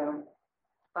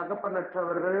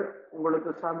தகப்பனற்றவர்கள்,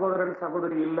 உங்களுக்கு சகோதரன்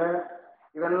சகோதரி இல்ல,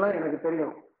 இதெல்லாம் எனக்கு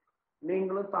தெரியும்.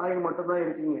 நீங்களும் தாயும் மட்டும்தான்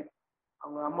இருக்கீங்க,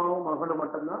 அவங்க அம்மாவும் மகளும்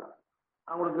மட்டும்தான்.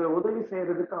 அவங்களுக்கு உதவி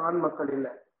செய்யறதுக்கு ஆண் மக்கள்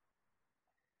இல்லை.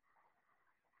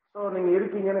 ஸோ நீங்க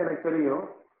இருக்கீங்கன்னு எனக்கு தெரியும்.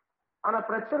 ஆனா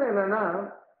பிரச்சனை என்னன்னா,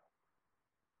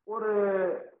 ஒரு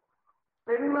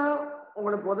பெண்ணா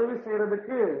உங்களுக்கு உதவி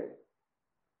செய்யறதுக்கு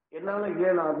என்னால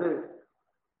இயலாது,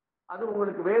 அது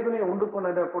உங்களுக்கு வேதனையை உண்டு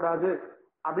பண்ணிடக்கூடாது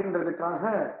அப்படின்றதுக்காக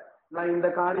நான் இந்த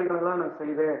காரியங்கள் எல்லாம் நான்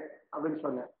செய்வேன் அப்படின்னு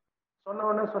சொன்னேன். சொன்ன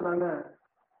உடனே சொன்னாங்க,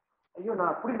 ஐயோ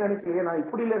நான் அப்படி நினைக்கிறேன், நான்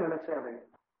இப்படி இல்லை நினைச்சேன் அப்படின்னு.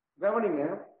 கவனிங்க,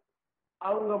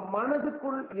 அவங்க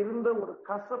மனதுக்குள் இருந்த ஒரு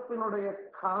கசப்பினுடைய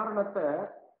காரணத்தை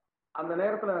அந்த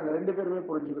நேரத்துல நாங்க 2 பேருமே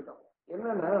புரிஞ்சுக்கிட்டோம்.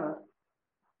 என்னன்னா,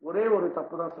 ஒரே ஒரு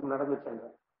தப்பு தான் நடந்துச்சாங்க.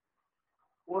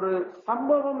 ஒரு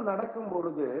சம்பவம் நடக்கும்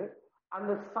பொழுது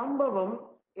அந்த சம்பவம்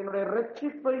என்னுடைய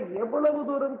ரட்சிப்பை எவ்வளவு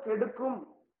தூரம் கெடுக்கும்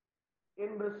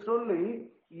என்று சொல்லி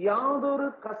யாதொரு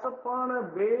கசப்பான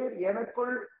வேர்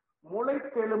எனக்குள்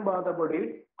முளைத்தெழும்பாதபடி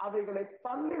அவைகளை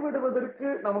தள்ளி விடுவதற்கு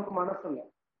நமக்கு மனசு இல்லை.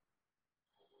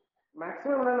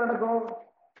 மேக்சிமம் என்ன நடக்கும்,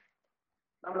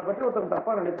 நம்மளை பற்றி ஒருத்தர்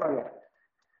தப்பா நினைப்பாங்க.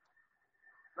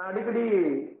 நான் அடிக்கடி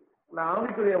நான்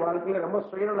ஆவிக்குரிய வாழ்க்கையில ரொம்ப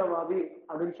சுயநலவாதி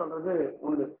அப்படின்னு சொல்றது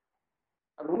உண்டு.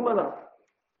 அது உண்மைதான்.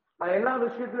 நான் எல்லா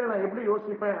விஷயத்திலயும் நான் எப்படி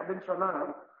யோசிப்பேன் அப்படின்னு சொன்னா,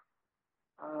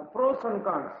 ப்ரோஸ் அண்ட்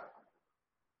கான்ஸ்.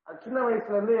 சின்ன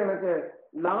வயசுல இருந்து எனக்கு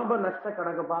லாப நஷ்ட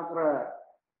கணக்கு பாக்குற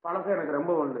பழக்கம் எனக்கு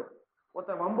ரொம்ப உண்டு.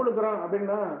 ஒருத்தன் வம்புழுக்கிறான்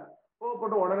அப்படின்னா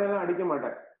கோவப்பட்டு உடனே எல்லாம் அடிக்க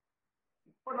மாட்டேன்.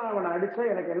 இப்ப நான் அவனை அடிச்சா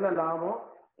எனக்கு என்ன லாபம்,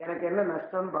 எனக்கு என்ன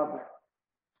நஷ்டம்னு பார்ப்பேன்.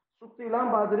 சுத்தி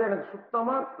எல்லாம் பார்த்துட்டு எனக்கு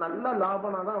சுத்தமா நல்ல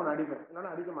லாபம்னா தான் அவனை அடிப்பேன்,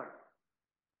 இல்லைன்னா அடிக்க மாட்டேன்.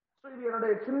 ஸோ இது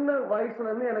என்னுடைய சின்ன வயசுல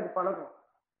இருந்து எனக்கு பழக்கம்.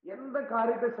 எந்த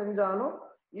காரியத்தை செஞ்சாலும்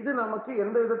இது நமக்கு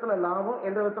எந்த விதத்துல லாபம்,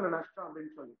 எந்த விதத்துல நஷ்டம்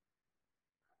அப்படின்னு சொல்லி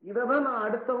இதைதான் நான்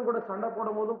அடுத்தவங்க கூட சண்டை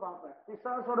போடும் போதும் பார்ப்பேன்,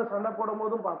 பிசாசோட சண்டை போடும்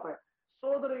போதும் பார்ப்பேன்,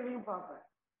 சோதனையிலையும் பார்ப்பேன்.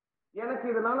 எனக்கு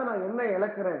இதனால நான் என்ன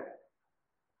இழக்கிறேன்,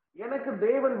 எனக்கு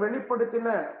தேவன் வெளிப்படுத்தின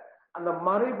அந்த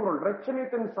மறைபொருள்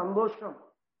ரட்சணியத்தின் சந்தோஷம்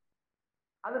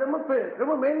அது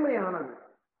ரொம்ப மேன்மையானது.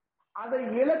 அதை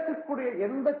இழக்கக்கூடிய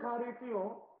எந்த காரியத்தையும்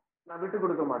நான் விட்டு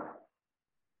கொடுக்க மாட்டேன்.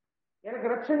 எனக்கு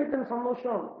ரட்சணியத்தின்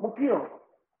சந்தோஷம் முக்கியம்.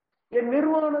 என்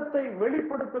நிர்வாணத்தை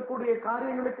வெளிப்படுத்தக்கூடிய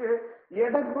காரியங்களுக்கு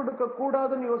இடம் கொடுக்க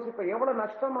கூடாதுன்னு யோசிப்பேன். எவ்வளவு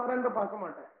நஷ்டம் ஆறேன்னு பார்க்க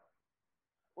மாட்டேன்.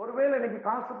 ஒருவேளை இன்னைக்கு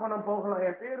காசு பணம் போகலாம்,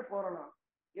 என் பேர் போகலாம்,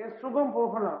 என் சுகம்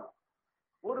போகலாம்,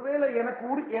 ஒருவேளை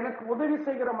எனக்கு உதவி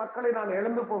செய்கிற மக்களை நான்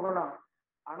இழந்து போகலாம்.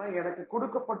 ஆனா எனக்கு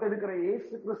கொடுக்கப்பட்டிருக்கிற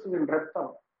இயேசு கிறிஸ்துவின்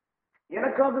ரத்தம்,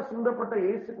 எனக்காக சிந்தப்பட்ட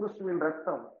இயேசு கிறிஸ்துவின்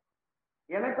ரத்தம்,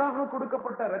 எனக்காக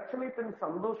கொடுக்கப்பட்ட ரட்சணியத்தின்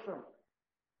சந்தோஷம்,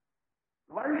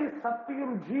 வழி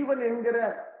சத்தியம் ஜீவன் என்கிற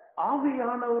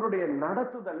ஆவியானவருடைய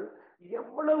நடத்துதல்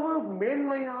எவ்வளவு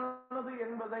மேன்மையானது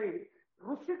என்பதை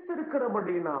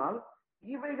ருசித்திருக்கிறபடியினால்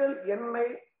இவைகள் என்னை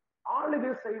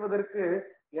ஆளுகை செய்வதற்கு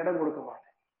இடம் கொடுக்க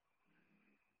மாட்டேன்.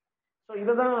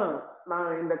 இதுதான்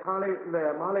நான் இந்த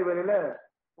மாலை வேளையில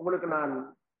உங்களுக்கு நான்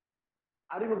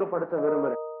அறிமுகப்படுத்த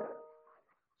விரும்புறேன்.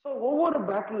 ஒவ்வொரு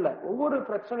பேட்டில்ல, ஒவ்வொரு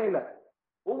பிரச்சனையில,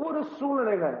 ஒவ்வொரு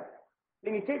சூழ்நிலையில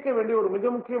நீங்க கேட்க வேண்டிய ஒரு மிக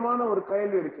முக்கியமான ஒரு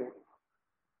கேள்வி இருக்கு.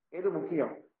 எது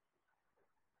முக்கியம்?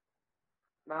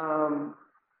 நான்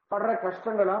படுற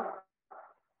கஷ்டங்களா,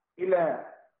 இல்ல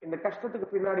இந்த கஷ்டத்துக்கு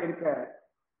பின்னாடி இருக்க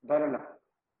பலனா?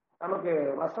 நமக்கு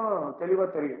வசனம் தெளிவா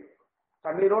தெரியும்.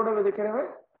 கண்ணீரோட விதைக்கிறவன்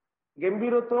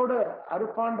கம்பீரத்தோடு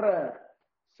அறுப்பான்ற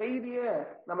செய்திய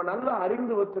நம்ம நல்லா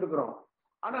அறிந்து வச்சிருக்கிறோம்.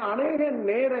 ஆனா அநேக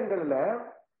நேரங்கள்ல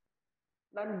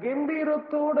நான்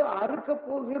கம்பீரத்தோடு அறுக்க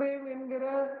போகிறேன் என்கிற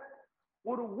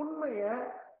ஒரு உண்மைய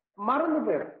மறந்து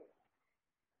போயிடும்.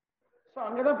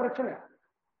 அங்கதான் பிரச்சனை.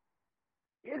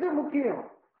 எது முக்கியம்?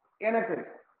 எனக்கு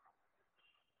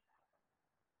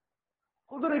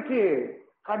குதிரைக்கு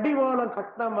கடிவாளம்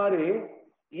கட்டின மாதிரி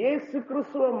இயேசு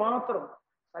கிறிஸ்துவ மாத்திரம்.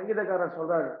 சங்கீதக்காரர்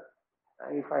சொல்றாரு,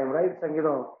 இஃப் ஐ எம் ரைட்,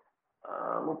 சங்கீதம்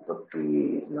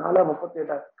 34,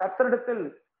 38, கர்த்தரிடத்தில்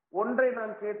ஒன்றை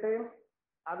நான் கேட்டேன்,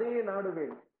 அதே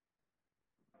நாடுவேன்.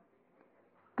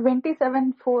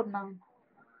 27:4.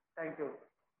 தேங்க்யூ.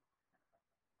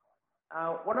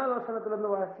 1வது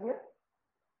வசனத்திலிருந்து வாசிங்க.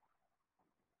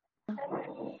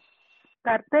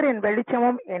 கர்த்தர் என்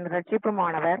வெளிச்சமும் என்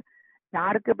ரட்சிப்புமானவர்,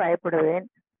 யாருக்கு பயப்படுவேன்?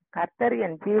 கர்த்தர்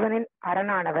என் ஜீவனின்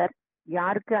அரணானவர்,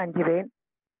 யாருக்கு அஞ்சுவேன்?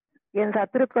 என்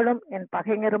சத்துருக்களும் என்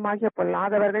பகைஞருமாகிய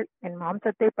பொல்லாதவர்கள் என்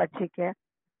மாம்சத்தை பட்சிக்க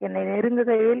என்னை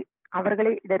நெருங்குகையில்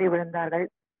அவர்களை இடறி விழுந்தார்கள்.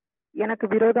 எனக்கு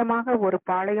விரோதமாக ஒரு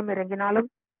பாளையம் இறங்கினாலும்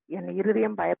என்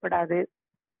இருதயம் பயப்படாது.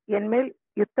 என்மேல்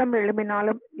யுத்தம்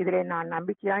எழும்பினாலும் இதிலே நான்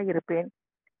நம்பிக்கையாய் இருப்பேன்.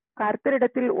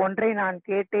 கர்த்தரிடத்தில் ஒன்றை நான்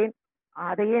கேட்டேன்,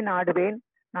 அதையே நாடுவேன்.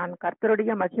 நான்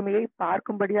கர்த்தருடைய மகிமையை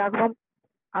பார்க்கும்படியாகவும்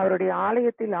அவருடைய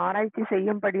ஆலயத்தில் ஆராய்ச்சி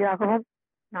செய்யும்படியாகவும்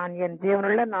நான் என்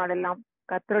ஜீவனுள்ள நாளெல்லாம்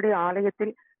கர்த்தருடைய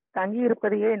ஆலயத்தில் தங்கி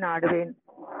இருப்பதையே நாடுவேன்.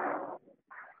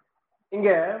 இங்க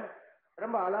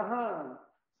ரொம்ப அழகா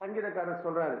சங்கீதக்காரர்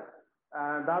சொல்றாரு,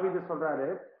 தாவீது சொல்றாரு,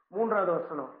 3வது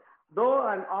வசனம், though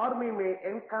an army may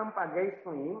encamp against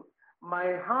me, my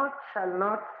heart shall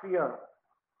not fear.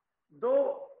 Though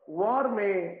war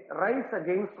may rise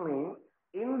against me,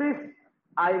 in this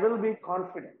I will be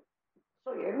confident.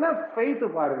 So என்ன faith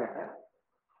பாருங்க.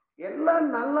 எல்லாம்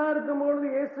நல்லா இருக்கும்போது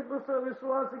இயேசு கிறிஸ்துவை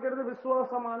விசுவாசிக்கிறது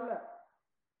விசுவாசமா இல்ல.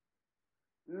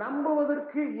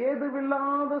 நம்புவதற்கு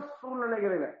ஏதுவில்லாத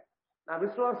சூழ்நிலைகளில, நான்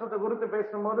விசுவாசத்தை குறித்து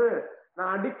பேசும்போது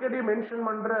நான் அடிக்கடி மென்ஷன்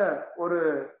பண்ற ஒரு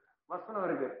வசனம்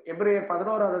இருக்கு. எபிரேயர்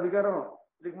 11வது அதிகாரம்,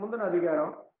 இதுக்கு முந்தின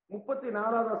அதிகாரம்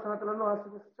 34வது வசனத்துல இருந்து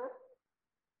வாசிங்க சிஸ்டர்.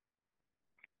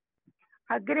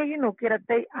 அக்கினியின்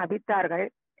உக்கிரத்தை அவித்தார்கள்,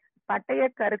 பட்டய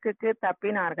கருக்குக்கு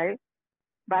தப்பினார்கள்,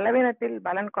 பலவீனத்தில்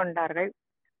பலன் கொண்டார்கள்,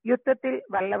 யுத்தத்தில்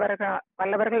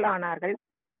வல்லவர்கள் ஆனார்கள்,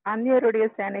 அந்நியருடைய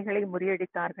சேனைகளை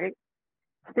முறியடித்தார்கள்.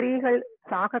 ஸ்திரீகள்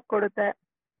சாக கொடுத்த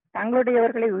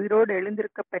தங்களுடையவர்களை உயிரோடு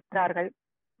எழுந்திருக்க பெற்றார்கள்.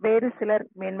 வேறு சிலர்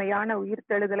மேன்மையான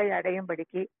உயிர்த்தெழுதலை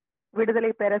அடையும்படிக்கு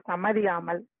விடுதலை பெற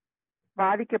சம்மதியாமல்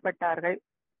பாதிக்கப்பட்டார்கள்.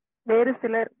 வேறு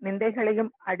சிலர்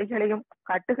நிந்தைகளையும் அடிகளையும்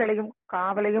கட்டுகளையும்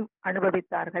காவலையும்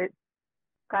அனுபவித்தார்கள்.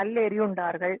 கல்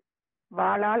எறியுண்டார்கள்,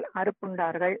 வாளால்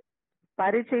அறுப்புண்டார்கள்,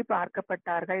 பரீட்சை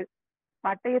பார்க்கப்பட்டார்கள்,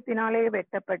 பட்டயத்தினாலே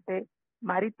வெட்டப்பட்டு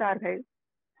மரித்தார்கள்.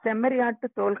 செம்மறியாட்டு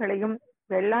தோள்களையும்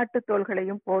வெள்ளாட்டு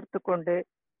தோள்களையும் போர்த்து கொண்டு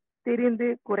திரிந்து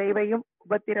குறைவையும்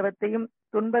உபத்திரவத்தையும்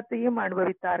துன்பத்தையும்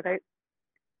அனுபவித்தார்கள்.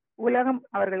 உலகம்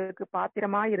அவர்களுக்கு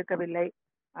பாத்திரமாய் இருக்கவில்லை.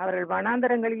 அவர்கள்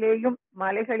வனாந்தரங்களிலேயும்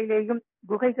மலைகளிலேயும்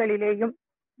குகைகளிலேயும்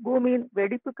பூமியின்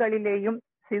வெடிப்புகளிலேயும்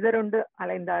சிதறுண்டு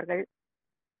அலைந்தார்கள்.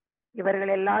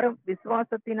 இவர்கள் எல்லாரும்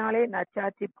விசுவாசத்தினாலே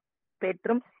நற்சாட்சி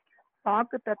பெற்றும்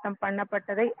வாக்கு தத்தம்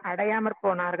பண்ணப்பட்டதை அடையாமற்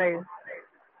போனார்கள்.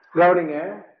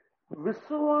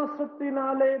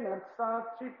 விசுவாசத்தினாலே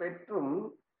நற்சாட்சி பெற்றும்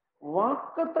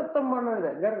வாக்கு தத்தம்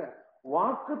பண்ணது,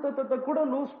 வாக்கு தத்தத்தை கூட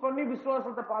லூஸ் பண்ணி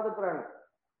விசுவாசத்தை பாதுக்கிறாங்க.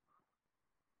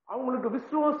 அவங்களுக்கு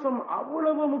விசுவாசம்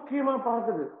அவ்வளவு முக்கியமா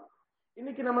பார்க்குது.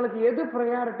 இன்னைக்கு நம்மளுக்கு எது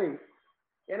ப்ரையாரிட்டி?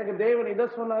 எனக்கு தேவன் இதை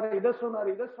சொன்னாரு, இதை சொன்னாரு,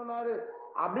 இதை சொன்னாரு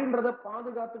அப்படின்றத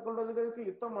பாதுகாத்துக் கொள்வதற்கு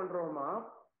யுத்தம் பண்றோமா,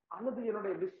 அல்லது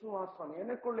என்னுடைய விசுவாசம்,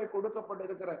 எனக்குள்ளே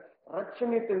கொடுக்கப்பட்டிருக்கிற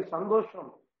ரட்சணியத்தின்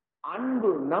சந்தோஷம்,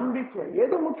 அன்பு, நம்பிக்கை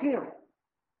எது முக்கியம்?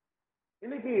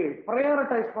 இன்னைக்கு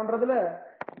ப்ரையாரிட்டைஸ் பண்றதுல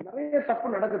நிறைய தப்பு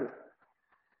நடக்குது.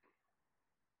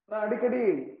 நான் அடிக்கடி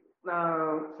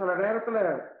சில நேரத்துல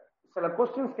சில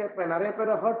கொஸ்டின்ஸ் கேட்பேன், நிறைய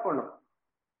பேரை ஹர்ட் பண்ணும்.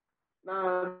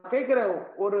 நான் கேட்கிற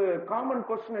ஒரு காமன்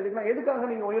கொஸ்டின் எதுக்குன்னா, எதுக்காக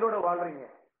நீங்க உயிரோட வாழ்றீங்க?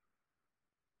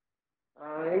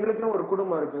 எங்களுக்குன்னு ஒரு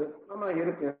குடும்பம் இருக்கு, ஆமா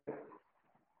இருக்கு.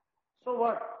 So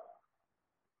what?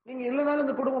 நீங்க இல்லைனாலும்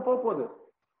இந்த குடும்பம் போகுது.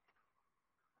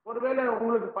 ஒருவேளை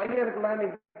உங்களுக்கு பையன் இருக்கலாம்,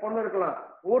 நீங்க பொண்ணு இருக்கலாம்.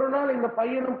 ஒரு நாள் இந்த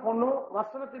பையனும் பொண்ணும்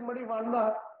வசனத்தின்படி வாழ்ந்தா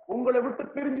உங்களை விட்டு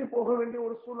பிரிஞ்சு போக வேண்டிய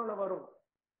ஒரு சூழ்நிலை வரும்.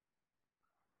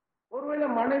 ஒருவேளை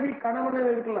மனைவி கணவனே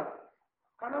இருக்கலாம்.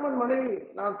 கணவன் மனைவி,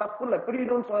 நான் தப்பு இல்லை,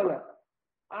 பிரியணும்னு சொல்லல.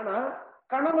 ஆனா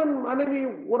கணவன் மனைவி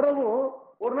உறவும்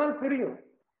ஒரு நாள் பிரியும்.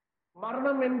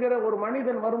 மரணம் என்கிற ஒரு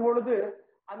மனிதன் வரும்பொழுது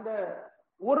அந்த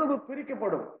உறவு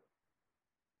பிரிக்கப்படும்.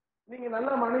 நீங்க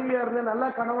நல்லா மனைவியா இருந்தேன், நல்லா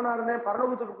கணவனா இருந்தேன்,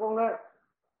 பரலோகத்துக்கு போங்க,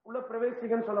 உள்ள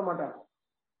பிரவேசிக்கன்னு சொல்ல மாட்டாங்க.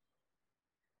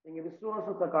 நீங்க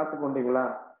விசுவாசத்தை காத்து கொண்டீங்களா?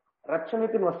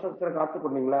 ரட்சணத்தின் வஸ்திரத்துல காத்து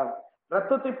கொண்டீங்களா?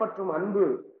 ரத்தத்தை பற்றும் அன்பு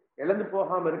இழந்து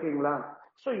போகாம இருக்கீங்களா?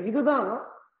 சோ இதுதான்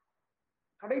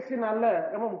கடைசி நாள்ல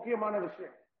ரொம்ப முக்கியமான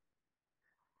விஷயம்.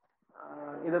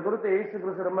 இதை குறித்து இயேசு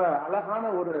கிறிஸ்து ரொம்ப அழகான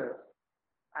ஒரு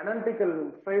அனலிட்டிக்கல்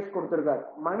ஃப்ரேஸ் கொடுத்திருக்கார்.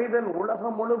 மனிதன்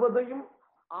உலகம் முழுவதையும்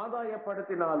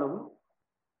ஆதாயப்படுத்தினாலும்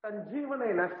தன் ஜீவனை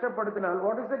நஷ்டப்படுத்தினால்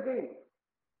வாட் இஸ் த கெயின்?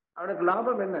 அவனுக்கு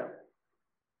லாபம் என்ன?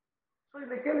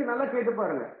 இந்த கேள்வி நல்லா கேட்டு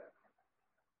பாருங்க.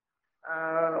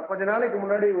 கொஞ்ச நாளைக்கு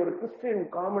முன்னாடி ஒரு கிறிஸ்டியன்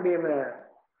காமெடியனை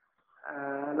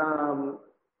நான்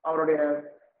அவருடைய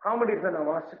காமெடிஸை நான்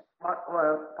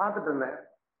பார்த்துட்டு இருந்தேன்.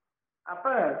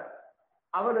 அப்ப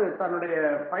அவரு தன்னுடைய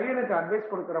பையனுக்கு அட்வைஸ்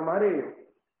கொடுக்கிற மாதிரி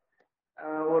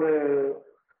ஒரு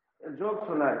ஜோக்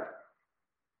சொன்னார்.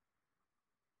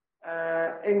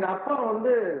 எங்க அப்பா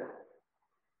வந்து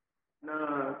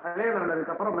நான் கல்யாணம்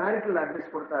ஆனதுக்கு அப்புறம் மேரிட்டல்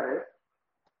அட்வைஸ் கொடுத்தாரு.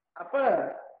 அப்ப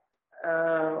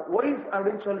ஒய்ஃப்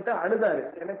அப்படின்னு சொல்லிட்டு அழுதாரு.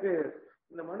 எனக்கு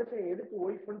இந்த மனுஷன் எதுக்கு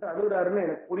ஒய்ஃப்ன்ட்டு அழுகுறாருன்னு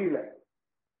எனக்கு புரியல.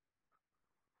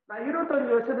 நான்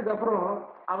 25 வருஷத்துக்கு அப்புறம்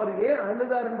அவர் ஏன்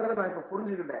அழுதாருன்றத நான் இப்ப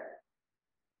புரிஞ்சுக்கிட்டேன்.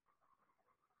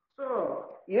 சோ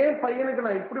ஏன் பையனுக்கு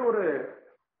நான் இப்படி ஒரு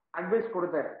அட்வைஸ்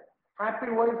கொடுத்தேன். Happy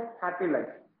wife happy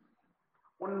life.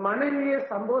 உன் மனைவியே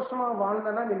சந்தோஷமா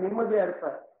வாழ்ந்தனா நீ நிம்மதியா இருப்ப,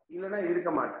 இல்லைன்னா இருக்க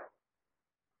மாட்டேன்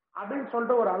அப்படின்னு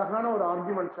சொல்லிட்டு ஒரு அழகான ஒரு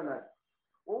ஆர்குமெண்ட் சொன்னார்.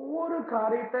 ஒவ்வொரு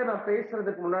காரியத்தை நான்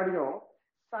பேசுறதுக்கு முன்னாடியும்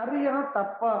சரியா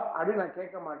தப்பா அப்படின்னு நான்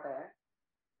கேட்க மாட்டேன்.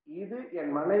 இது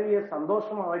என் மனைவியை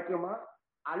சந்தோஷமா வைக்குமா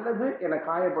அல்லது என்னை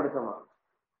காயப்படுத்துமா?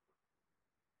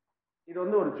 இது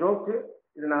வந்து ஒரு ஜோக்கு.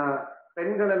 இது நான்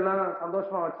பெண்கள் எல்லாம்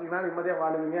சந்தோஷமா வச்சீங்கன்னா நிம்மதியா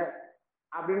வாழுவீங்க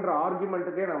அப்படின்ற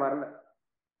ஆர்குமெண்ட்டுக்கே நான் வரல.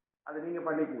 அது நீங்க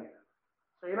பண்ணிக்கீங்க.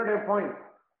 என்னுடைய பாயிண்ட்,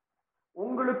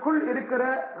 உங்களுக்குள் இருக்கிற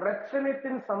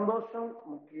ரட்சணத்தின் சந்தோஷம்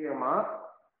முக்கியமா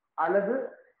அல்லது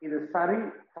இது சரி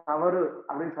தவறு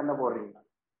அப்படின்னு சண்டை போடுறீங்க?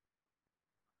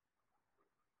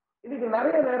 இன்னைக்கு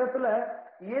நிறைய நேரத்துல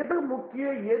எது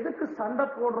முக்கியம், எதுக்கு சண்டை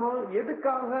போடுறோம்,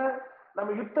 எதுக்காக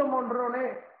நம்ம யுத்தம் பண்றோம்னே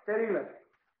தெரியல.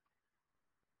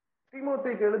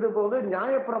 தீமோத்தேயுக்கு எழுதும் போது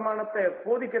நியாயப்பிரமாணத்தை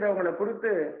போதிக்கிறவங்களை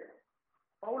குறித்து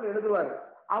பவுல் எழுதுவார்.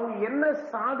 அவங்க என்ன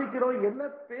சாதிக்கிறோம், என்ன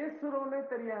பேசுறோம்னே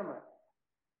தெரியாம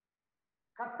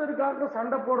கர்த்தருக்காக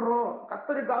சண்டை போடுறோம்,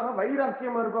 கர்த்தருக்காக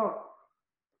வைராக்கியமா இருக்கும்.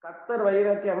 கர்த்தர்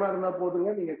வைராக்கியமா இருந்தா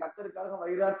போதுங்க. நீங்க கர்த்தருக்காக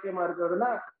வைராக்கியமா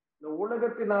இருக்கிறதுனா இந்த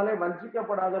உலகத்தினாலே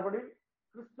வஞ்சிக்கப்படாதபடி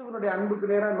கிறிஸ்துவனுடைய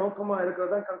அன்புக்கு நேரம் நோக்கமா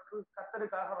இருக்கிறது தான்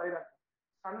கர்த்தருக்காக வைராக்கியம்.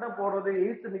 சண்டை போடுறது,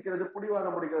 எதிர்த்து நிக்கிறது,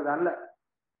 புடிவாதம் முடிக்கிறது அல்ல.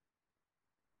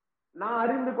 நான்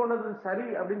அறிந்து கொண்டது சரி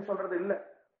அப்படின்னு சொல்றது இல்ல.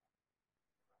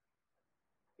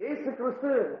 இயேசு கிறிஸ்து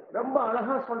ரொம்ப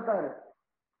அழகா சொல்லிட்டாரு,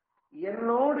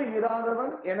 என்னோடு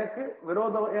இராதவன் எனக்கு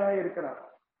விரோதமா இருக்கிறார்.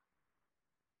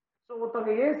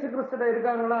 ஒருத்தவங்க இயேசு கிறிஸ்துட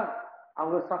இருக்காங்களா,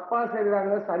 அவங்க தப்பா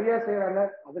செய்யறாங்க சரியா செய்யறாங்க,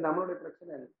 அது நம்மளுடைய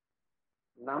பிரச்சனை இல்லை.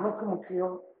 நமக்கு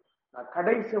முக்கியம் நான்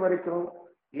கடைசி வரைக்கும்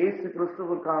இயேசு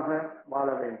கிறிஸ்துவுக்காக வாழ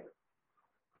வேண்டும்.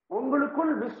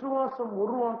 உங்களுக்குள் விசுவாசம்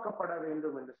உருவாக்கப்பட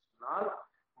வேண்டும் என்று சொன்னால்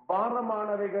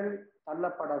பாரமானவைகள்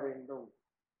தள்ளப்பட வேண்டும்.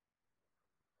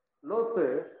 லோத்து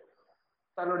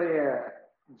தன்னுடைய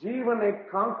ஜீவனை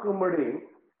காக்கும்படி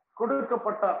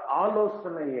கொடுக்கப்பட்ட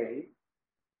ஆலோசனையை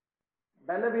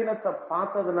பலவீனத்தை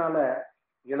பார்த்ததுனால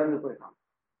இழந்து போயிட்டான்.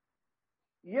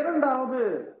 இரண்டாவது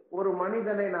ஒரு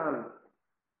மனிதனை நான்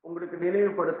உங்களுக்கு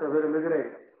நினைவுபடுத்த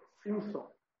விரும்புகிறேன், சிம்சோன்.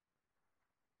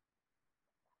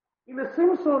 இந்த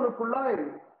சிம்சோனுக்குள்ளாய்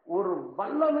ஒரு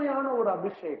வல்லமையான ஒரு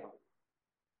அபிஷேகம்.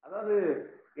 அதாவது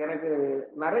எனக்கு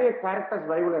நிறைய கேரக்டர்ஸ்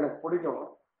பைபிள் எனக்கு பிடிக்கும்.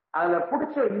 அதுல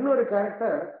பிடிச்ச இன்னொரு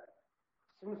கேரக்டர்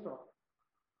சிம்சோன்.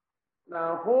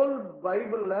 நான் ஹோல்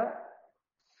பைபிள்ல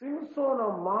சிம்சோனை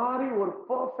மாறி ஒரு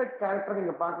பெர்ஃபெக்ட் கேரக்டர்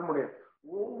நீங்க பார்க்க முடியாது.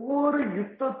 ஒவ்வொரு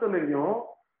யுத்தத்திலையும்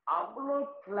அவ்வளோ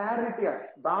கிளாரிட்டியா,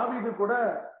 தாவீது கூட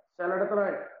சில இடத்துல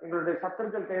எங்களுடைய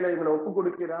சத்துருக்கள் கையில எங்களை ஒப்பு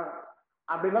கொடுக்கிறா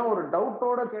அப்படின்னா ஒரு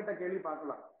டவுட்டோட கேட்ட கேள்வி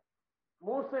பார்க்கலாம்.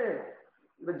 மோசே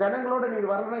இந்த ஜனங்களோட நீங்க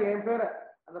வரலன்னா என் பேரை,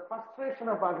 அந்த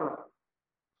ஃப்ரஸ்ட்ரேஷனை பார்க்கலாம்.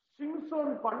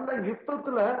 சிம்சோன் பண்ண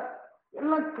யுத்தத்துல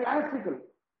எல்லாம் கிளாசிக்கல்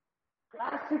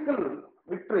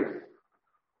விக்டரிஸ்.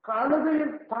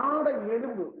 கழுதையின் தாடை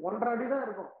எலும்பு 1.5 அடி தான்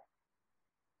இருக்கும்.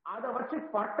 அதை வச்சு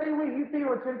பட்டையும்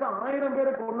ஈட்டையும் வச்சிருக்க 1000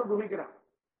 பேரை கொண்டு குவிக்கிறான்.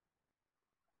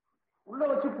 உள்ள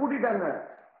வச்சு பூட்டிட்டாங்க.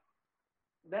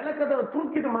 நிலக்கதவை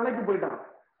தூக்கிட்டு மலைக்கு போயிட்டான்.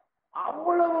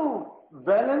 அவ்வளவு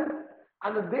பலன்,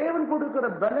 அந்த தேவன் கொடுக்கிற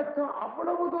பலத்தை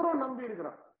அவ்வளவு தூரம் நம்பி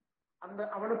இருக்கிறான். அந்த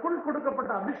அவனுக்குள்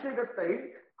கொடுக்கப்பட்ட அபிஷேகத்தை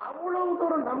அவ்வளவு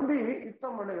தூரம் நம்பி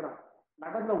யுத்தம் பண்ணுகிறான்.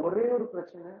 நடந்த ஒரே ஒரு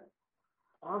பிரச்சனை,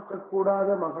 பார்க்க கூடாத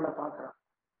மகளை பார்க்கிறான்.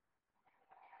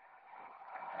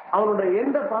 அவனுடைய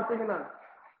எந்த பாத்தீங்கன்னா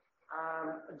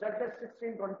Judges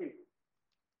 16:20,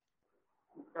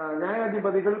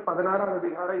 நியாயாதிபதிகள் 16ஆம்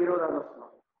அதிகாரம் 20ஆம்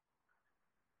வசனம்.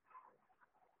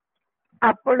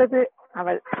 அப்பொழுது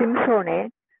அவள், சிம்சோனே,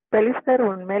 பெலிஸ்தர்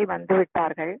உன்மேல்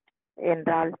வந்துவிட்டார்கள்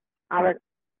என்றாள்.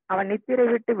 அவன் நித்திரை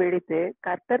விட்டு விழித்து,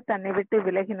 கர்த்தர் தன்னை விட்டு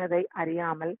விலகினதை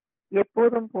அறியாமல்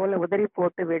எப்போதும் போல உதறி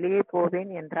போட்டு வெளியே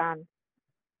போவேன் என்றான்.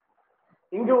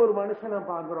 இங்க ஒரு மனுஷனை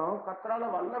பாக்குறோம், கர்த்தரால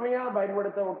வல்லமையா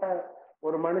பயன்படுத்த விட்ட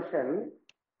ஒரு மனுஷன்,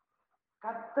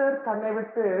 கர்த்தர் தன்னை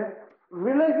விட்டு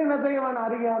விலகினதை அவன்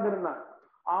அறியாதிருந்தான்.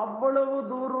 அவ்வளவு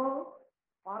தூரம்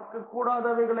பார்க்க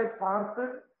கூடாதவைகளை பார்த்து,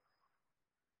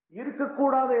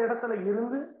 இருக்கக்கூடாத இடத்துல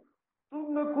இருந்து,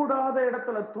 தூங்கக்கூடாத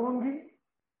இடத்துல தூங்கி,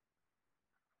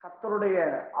 கர்த்தருடைய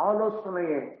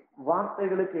ஆலோசனையை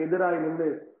வார்த்தைகளுக்கு எதிராக இருந்து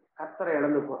கர்த்தரை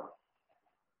இழந்து போறான்.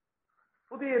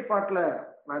 புதிய ஏற்பாட்டுல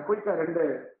நான் குயிக்கா 2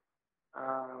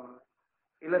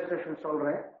 illustration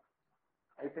சொல்றேன்.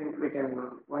 I think we can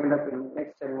wind up in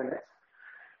next 10 minutes.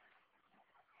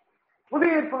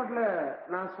 புதிய ஏற்பாட்டுல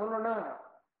நான் சொன்னா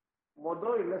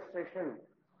முதல் illustration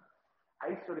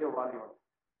ஐஸ்வர்ய வாலிபன்.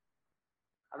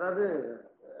 அதாவது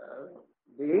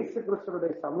இயேசு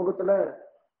கிறிஸ்துவுடைய சமூகத்துல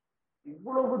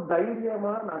இவ்வளவு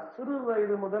தைரியமா நான் சிறு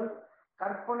வயது முதல்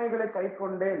கற்பனைகளை கை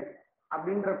கொண்டேன்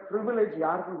அப்படின்ற பிரிவிலேஜ்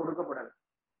யாருக்கும் கொடுக்கப்படல.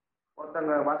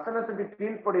 ஒருத்தங்க வசனத்துக்கு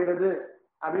கீழ்ப்படுகிறது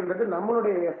அப்படின்றது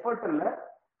நம்மளுடைய எஃபர்ட் இல்ல,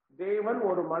 தேவன்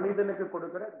ஒரு மனிதனுக்கு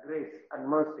கொடுக்கிற கிரேஸ் அண்ட்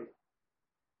மர்சி.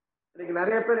 இன்னைக்கு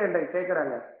நிறைய பேர் என்கிட்ட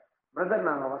கேட்கிறாங்க, பிரதர்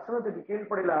நான் வசனத்துக்கு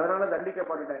கீழ்ப்படையில அதனால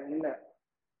தண்டிக்கப்பட்டுட்டேன். இல்ல,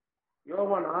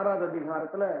 யோவான் 6வது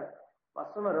அதிகாரத்துல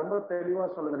வசனம் ரொம்ப தெளிவா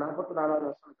சொல்லுது. 44வது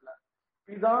வசனத்துல,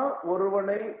 பிதா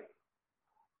ஒருவனை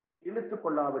இழுத்து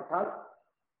கொள்ளாவிட்டால்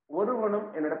ஒருவனும்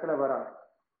என்னிடத்துல வரான்.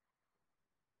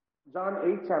 John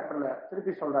 8 சாப்டர்ல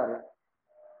திருப்பி சொல்றாரு,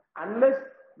 unless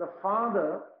the father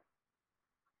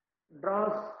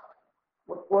draws,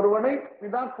 ஒருவனை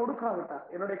பிதா கொடுக்காவிட்டா,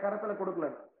 என்னுடைய கரத்துல கொடுக்கல.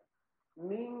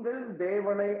 நீங்கள்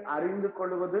தேவனை அறிந்து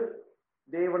கொள்வது,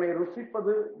 தேவனை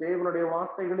ருசிப்பது, தேவனுடைய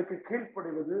வார்த்தைகளுக்கு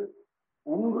கீழ்ப்படிவது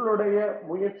உங்களுடைய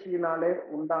முயற்சியினாலே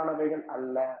உண்டானவைகள்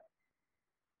அல்ல.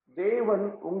 தேவன்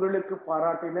உங்களுக்கு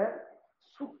பாராட்டின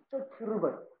சுத்த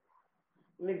கிருபை.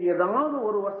 இன்னைக்கு ஏதாவது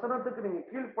ஒரு வசனத்துக்கு நீங்க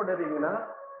கீழ்ப்படுறீங்கன்னா,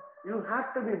 you have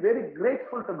to be very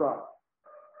grateful to God.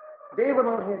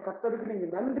 தேவனாகிய கர்த்தருக்கு நீங்க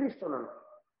நன்றி சொல்லணும்.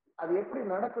 அது எப்படி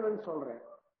நடக்குதுன்னு சொல்றேன்.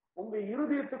 உங்க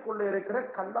இருதயத்துக்குள்ள இருக்கிற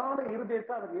கல்லான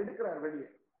இருதயத்தை அவர் எடுக்கிறார் வெளியே.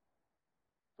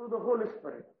 through the Holy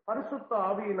Spirit, பரிசுத்த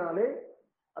ஆவியினாலே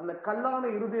அந்த கல்லான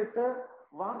இருதயத்தை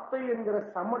வார்த்தை என்கிற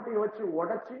சமட்டை வச்சு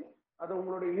உடைச்சி அதை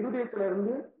உங்களுடைய இருதயத்தில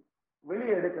இருந்து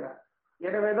வெளியே எடுக்கிறார்.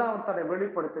 எனவேதான் அவர் தன்னை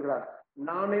வெளிப்படுத்துகிறார்,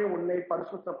 நானே உன்னை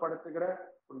பரிசுத்தப்படுத்துகிற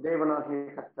தேவனாகிய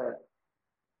கர்த்தர்.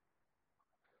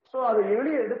 சோ அதை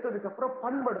வெளியே எடுத்ததுக்கு அப்புறம்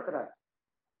பண்படுத்துறார்.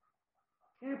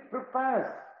 He prepares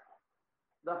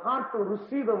the heart to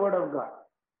receive the word of God.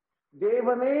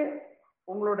 தேவனே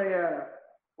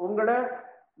உங்களை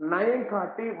நயம்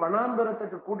காட்டி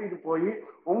வனாந்தரத்துக்கு கூட்டிட்டு போய்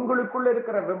உங்களுக்குள்ள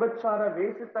இருக்கிற விபச்சார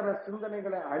வேசித்தன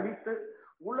சிந்தனைகளை அழித்து,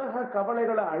 உலக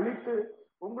கவலைகளை அழித்து,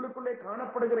 உங்களுக்குள்ளே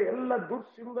காணப்படுகிற எல்லா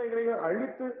துர்சிந்தைகளையும்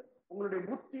அழித்து, உங்களுடைய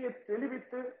புத்தியை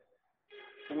தெளிவித்து,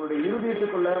 உங்களுடைய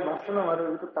இருதயத்துக்குள்ள வசனம்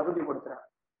வருவதற்கு தகுதிப்படுத்துறார்.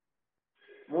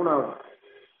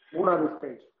 மூணாவது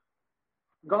stage,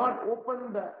 God opened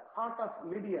the heart of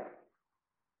Lydia.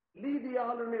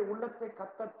 லீதியாளுடைய உள்ளத்தை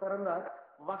கர்த்தர் திறந்தார்,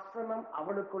 வசனம்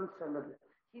அவளுக்குள் சென்றது.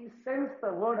 He sends the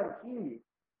word and healing.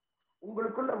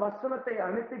 உங்களுக்குள்ள வசனத்தை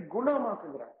அனுப்பி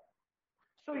குணமாக்குகிறார்.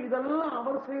 சோ இதெல்லாம்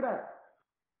அவர் செய்யறார்.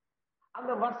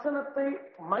 அந்த வசனத்தை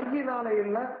மையினாலே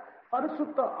இல்ல,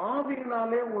 பரிசுத்த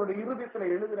ஆவியினாலே உங்களுடைய இருதயத்துல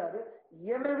எழுதுறாரு.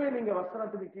 எனவே நீங்க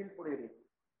வசனத்துக்கு கீழ்ப்படுகிறீங்க.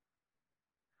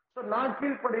 நான்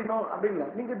கீழ்ப்படினோம் அப்படின்னு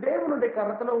நீங்க தேவனுடைய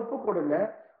கரத்துல ஒப்பு கொடுங்க.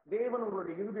 தேவன்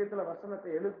உங்களுடைய இருதயத்துல வசனத்தை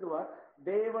எழுதுவார்.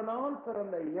 தேவனால்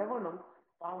பிறந்த எவனும்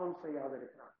பாவம் செய்யாது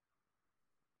இருக்கிறான்.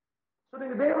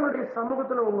 நீங்க தேவனுடைய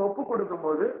சமூகத்துல உங்க ஒப்பு கொடுக்கும்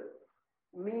போது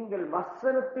நீங்கள்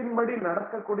வசனத்தின்படி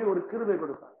நடக்கக்கூடிய ஒரு கிருபை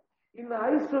கொடுப்பார். இந்த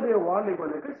ஐஸ்வர்ய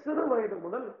வாலிபனுக்கு சிறு வயது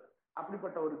முதல்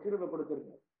அப்படிப்பட்ட ஒரு கிருபை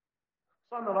கொடுத்திருக்கு.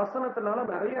 அந்த வசனத்தினால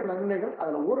நிறைய நன்மைகள்.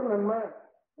 அதுல ஒரு நன்மை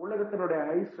உலகத்தினுடைய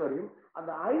ஐஸ்வர்யம்.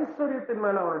 அந்த ஐஸ்வர்யத்தின்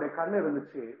மேல அவனுடைய கண்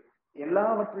இருந்துச்சு.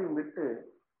 எல்லாவற்றையும் விட்டு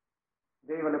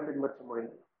தேவனை பின்பற்ற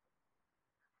முடியும்.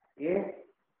 ஏன்?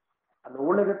 அந்த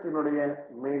உலகத்தினுடைய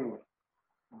மேன்மை,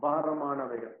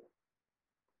 பாரமானவைகள்.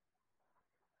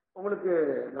 உங்களுக்கு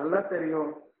நல்லா தெரியும்,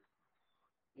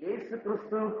 இயேசு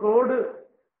கிறிஸ்துவோடு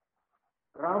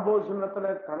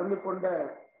ராபோஜனத்துல கலந்து கொண்ட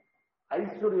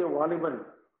ஐஸ்வர்ய வாலிபன்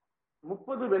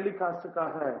 30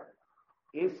 வெள்ளிக்காசுக்காக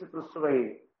இயேசு கிறிஸ்துவை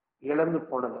இழந்து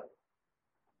போனது.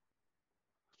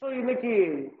 இன்னைக்கு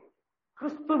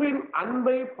கிறிஸ்துவின்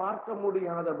அன்பை பார்க்க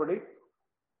முடியாதபடி,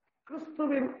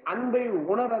 கிறிஸ்துவின் அன்பை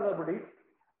உணராதபடி,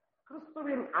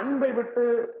 கிறிஸ்துவின் அன்பை விட்டு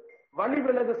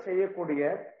வழிவிலக செய்யக்கூடிய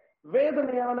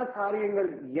வேதனையான காரியங்கள்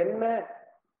என்ன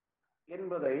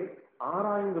என்பதை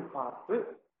ஆராய்ந்து பார்த்து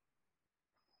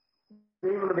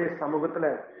தேவனுடைய சமூகத்துல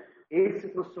இயேசு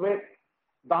கிறிஸ்துவே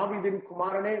தாவீதின்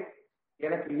குமாரனே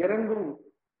எனக்கு இறங்கும்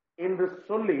என்று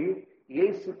சொல்லி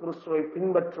இயேசு கிறிஸ்துவை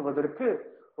பின்பற்றுவதற்கு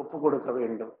ஒப்பு கொடுக்க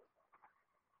வேண்டும்.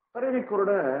 பிறகு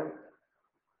கூட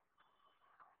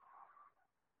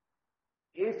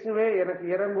இயேசுவே எனக்கு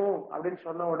இறங்கும் அப்படின்னு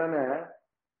சொன்ன உடனே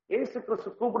இயேசு கிறிஸ்து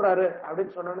கூப்பிடுறாரு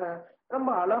அப்படின்னு சொன்ன ரொம்ப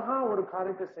அழகா ஒரு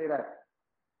காரியத்தை செய்யறாரு.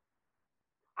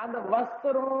 அந்த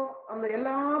வஸ்திரம் அந்த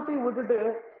எல்லாத்தையும் விட்டுட்டு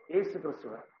இயேசு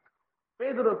கிறிஸ்துவ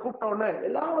பேதுருவை கூப்பிட்ட உடனே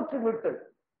எல்லாவற்றையும் விட்டு,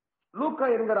 லூக்கா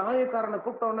என்கிற ஆயக்காரனை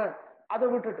கூப்பிட்ட உடனே அதை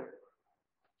விட்டுட்டு,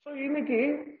 சோ இன்னைக்கு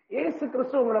இயேசு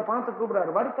கிறிஸ்து உங்களை பார்த்து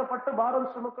கூப்பிடுறாரு. வருத்தப்பட்டு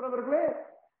பாரம் சுமக்கிறவர்களே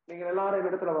நீங்க எல்லாரும்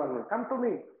இடத்துல வாங்க, come to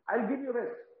me, I give you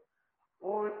rest.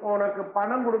 உனக்கு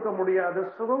பணம் கொடுக்க முடியாது,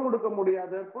 சுகம் கொடுக்க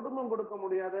முடியாது, குடும்பம் கொடுக்க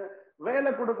முடியாது,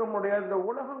 வேலை கொடுக்க முடியாது, இந்த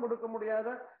உலகம் கொடுக்க முடியாத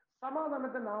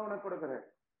சமாதானத்தை நான் உனக்கு கொடுக்கிறேன்.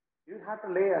 You have to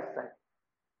lay aside.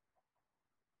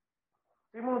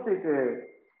 தீமோத்தேயுக்கு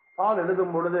பால்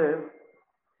எழுதும் பொழுது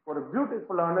ஒரு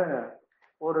பியூட்டிஃபுல்லான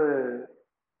ஒரு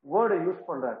வேர்டை யூஸ்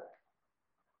பண்றாரு.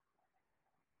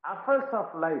 அஃபேர்ஸ்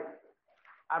ஆஃப் லைஃப்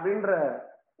அப்படின்ற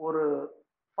ஒரு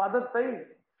பதத்தை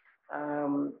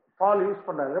பால் யூஸ்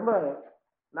பண்றாரு. ரொம்ப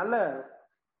நல்ல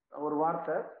ஒரு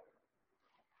வார்த்தை.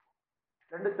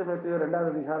 2 தீமோத்தேயு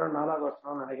 2வது அதிகாரம் 4வது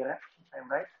வசனம் நினைக்கிறேன்.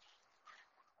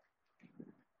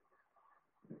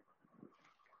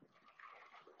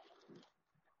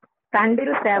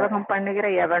 தண்டில் சேவகம் பண்ணுகிற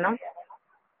எவனும்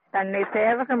தன்னை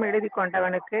சேவகம் எழுதி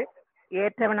கொண்டவனுக்கு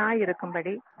ஏற்றவனாய்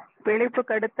இருக்கும்படி பிழைப்பு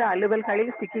கடுத்த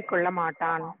அலுவல்களில் சிக்கிக் கொள்ள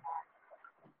மாட்டான்.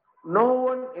 No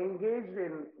one engaged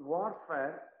in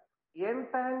warfare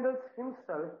entangles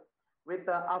himself with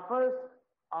the affairs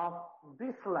of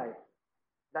this life,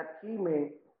 that he may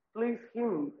please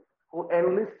him who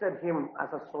enlisted him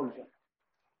as a soldier.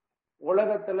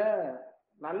 உலகத்துல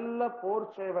நல்ல போர்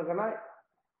சேவகனாய்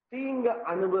தீங்க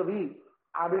அனுபவி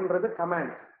அப்படின்றது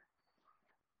கமாண்ட்,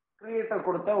 கிரியேட்டர்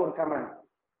கொடுத்த ஒரு கமாண்ட்.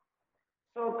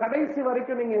 சோ கடைசி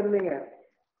வரைக்கும் நீங்க இருந்தீங்க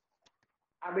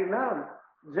அப்படின்னா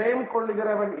ஜெயம்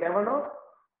கொள்ளுகிறவன் எவனோ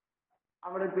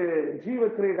அவனுக்கு ஜீவ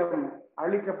கிரீடம்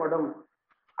அளிக்கப்படும்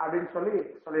அப்படின்னு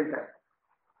சொல்லிட்டேன்.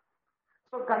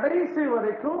 கடைசி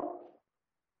வரைக்கும்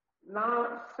நான்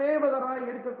சேவகராய்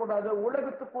இருக்கக்கூடாது,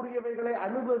 உலகத்துக்குரியவைகளை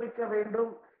அனுபவிக்க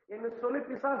வேண்டும் என்று சொல்லி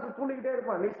பிசாசு தூண்டிக்கிட்டே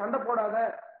இருப்பான். நீ சண்டை போடாத,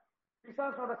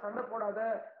 பிசாசோட சண்டை போடாத,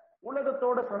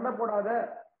 உலகத்தோட சண்டை போடாத,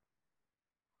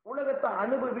 உலகத்தை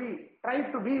அனுபவி, ட்ரை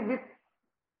டு பி வித்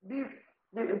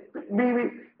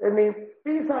நீ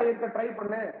பீஸா இருக்க ட்ரை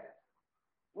பண்ண,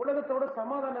 உலகத்தோட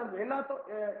சமாதானம்,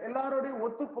 எல்லாரோடையும்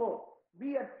ஒத்துப்போ, பி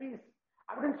அட் பீஸ்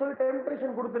அப்படின்னு சொல்லி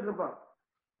டெம்ப்டேஷன் கொடுத்துட்டு இருப்பான்.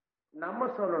 நம்ம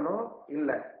சொல்லணும், இல்ல,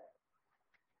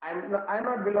 I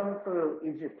not belong to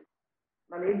Egypt,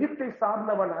 நான் எகிப்தை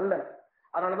சார்ந்தவன் அல்ல.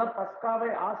 அதனாலதான்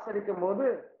பஸ்காவை ஆசரிக்கும் போது,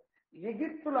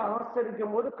 எகிப்துல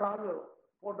ஆசரிக்கும் போது காது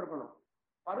போட்டிருக்கணும்,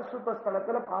 பரிசுத்த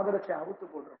ஸ்தலத்துல பாதரட்சை அவுத்து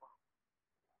போட்டிருக்கணும்.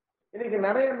 இன்னைக்கு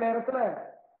நிறைய நேரத்துல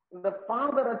இந்த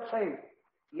பாதரட்சை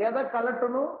எதை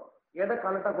கலட்டணும் எதை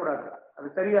கலட்டக்கூடாது அது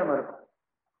தெரியாம இருக்கும்.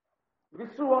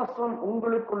 விசுவாசம்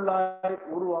உங்களுக்குள்ளாய்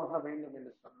உருவாக வேண்டும்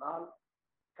என்று சொன்னால்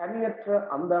கனியற்ற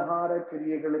அந்தகார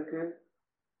கிரியைகளுக்கு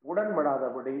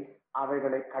உடன்படாதபடி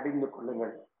அவைகளை கடிந்து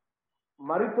கொள்ளுங்கள்.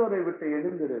 மரித்தோரை விட்டு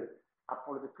எழுந்திரு,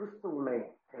 அப்பொழுது கிறிஸ்து உன்னை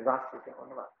பிரகாசிக்க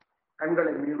பண்ணுவார்.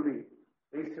 கண்களை மூடி,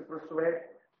 இயேசு கிறிஸ்துவே,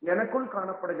 எனக்குள்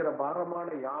காணப்படுகிற பாரமான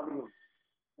யாவையும்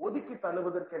ஒதுக்கி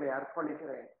தள்ளுவதற்கு என்னை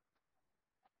அர்ப்பணிக்கிறேன்.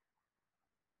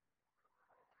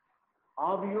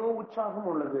 ஆவியோ உற்சாகம்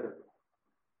உள்ளது,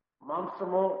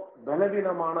 மாம்சமோ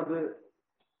பலவீனமானது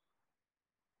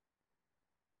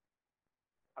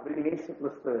அப்படின்னு இயேசு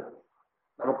கிறிஸ்து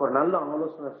நமக்கு ஒரு நல்ல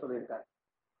ஆலோசனை சொல்லியிருக்கார்.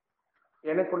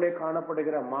 எனக்குள்ளே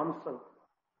காணப்படுகிற மாம்சம்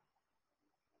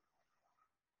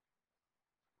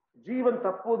ஜீவன்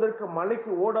தப்புவதற்கு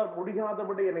மலைக்கு ஓட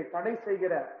முடியாதபடி என்னை தடை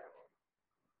செய்கிற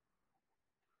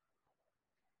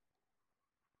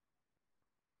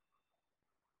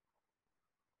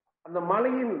அந்த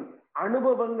மலையின்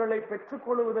அனுபவங்களை பெற்றுக்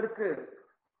கொள்வதற்கு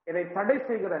என்னை தடை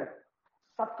செய்கிற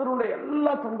சத்துருடைய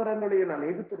எல்லா தந்திரங்களையும் நான்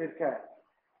எதிர்த்து நிற்க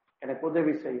எனக்கு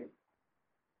உதவி செய்யும்.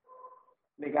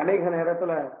 இன்னைக்கு அநேக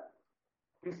நேரத்துல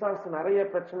பிசாசு நிறைய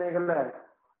பிரச்சனைகள்ல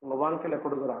உங்க வாழ்க்கையில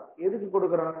கொடுக்குறான். எதுக்கு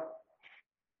கொடுக்குறான்?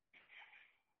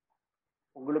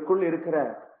 உங்களுக்குள் இருக்கிற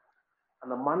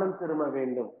அந்த மனம் திரும்ப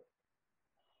வேண்டும்,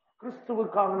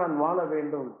 கிறிஸ்துவுக்காக நான் வாழ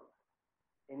வேண்டும்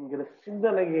என்கிற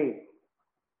சிந்தனையை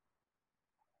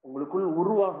உங்களுக்குள்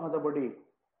உருவாகாதபடி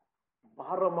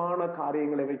பாரமான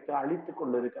காரியங்களை வைத்து அழித்துக்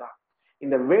கொண்டிருக்கிறான்.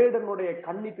 இந்த வேடனுடைய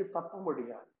கண்ணிக்கு தப்ப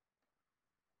முடியாது.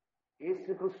 இயேசு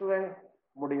கிறிஸ்துவே,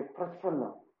 உம்முடைய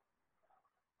பிரசன்னம்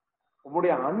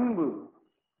உம்முடைய அன்பு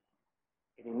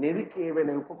என்னை நெருக்கியவை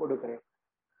ஒப்புக் கொடுக்கிறேன்.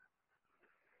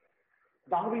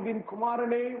 தாவீதின்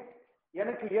குமாரனே,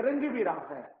 எனக்கு இறங்குவீராக.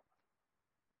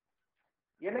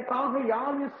 எனக்காக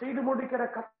யாவையும் செய்து முடிக்கிற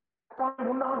கர்த்தர்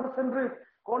முன்னாக சென்று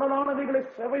கோணலானவைகளை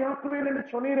செவையாக்குவேன் என்று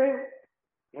சொன்னீரே.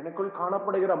 எனக்குள்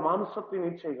காணப்படுகிற மாம்சத்தின்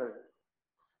இச்சைகள்,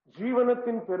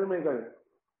 ஜீவனத்தின் பெருமைகள்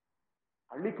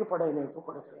அழிக்கப்பட என்னை ஒப்புக்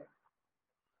கொடுக்கிறேன்.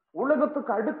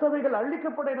 உலகத்துக்கு அடுத்தவைகள்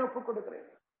அழிக்கப்பட என்னை ஒப்புக் கொடுக்கிறேன்.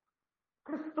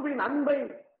 கிறிஸ்துவின் அன்பை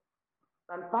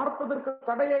நான் பார்ப்பதற்கு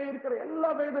தடையாக இருக்கிற எல்லா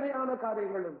வேதனையான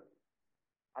காரியங்களும்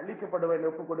அழிக்கப்படுவேன்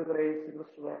ஒப்புக் கொடுக்கிறேன்.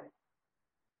 கிறிஸ்துவே,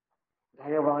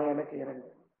 தயவா எனக்கு இறங்கு.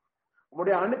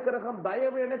 உம்முடைய அனுக்கிரகம்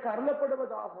தயவு எனக்கு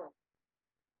அருளப்படுவதாக.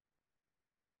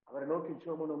 அவரை நோக்கி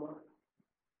சோமனுமா,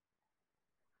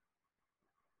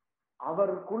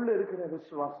 அவருக்குள்ள இருக்கிற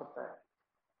விசுவாசத்தை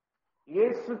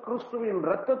இயேசு கிறிஸ்துவின்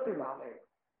இரத்தத்தினாலே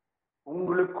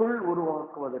உங்களுக்குள்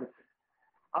உருவாக்குவதற்கு,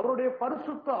 அவருடைய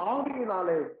பரிசுத்த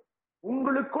ஆவியினாலே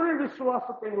உங்களுக்குள்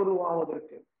விசுவாசத்தை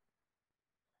உருவாவதற்கு,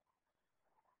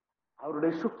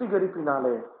 அவருடைய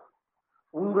சுத்திகரிப்பினாலே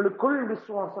உங்களுக்குள்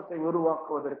விசுவாசத்தை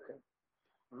உருவாக்குவதற்கு,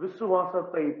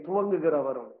 விசுவாசத்தை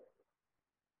துவங்குகிறவரும்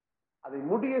அதை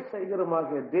முடிய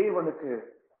செய்கிறமாகிய தேவனுக்கு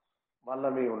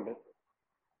வல்லமை உண்டு.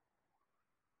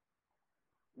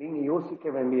 நீங்க யோசிக்க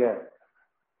வேண்டிய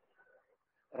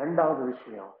இரண்டாவது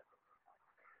விஷயம்,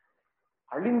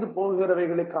 அழிந்து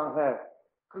போகிறவைகளுக்காக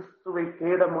கிறிஸ்துவை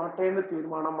தேட மாட்டேன்னு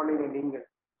தீர்மானம் பண்ணின நீங்க,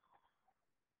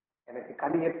 எனக்கு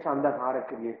கனியற்ற அந்த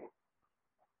காரக்கிரியது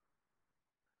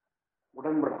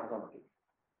உடன்படாத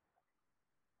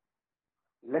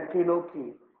இலக்கை நோக்கி,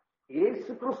 இயேசு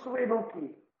கிறிஸ்துவை நோக்கி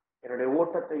என்னுடைய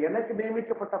ஓட்டத்தை, எனக்கு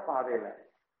நியமிக்கப்பட்ட பாதையில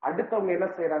அடுத்தவங்க என்ன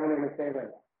செய்யறாங்கன்னு எனக்கு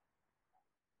தேவையில்லை.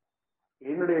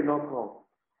 என்னுடைய நோக்கம்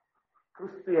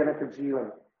கிறிஸ்து எனக்கு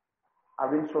ஜீவன்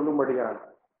அப்படின்னு சொல்லும்படியான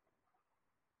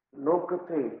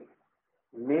நோக்கத்தை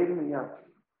நேர்மையாக்கி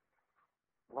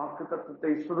வாக்கு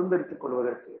தத்துவத்தை சுதந்திரித்துக்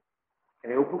கொள்வதற்கு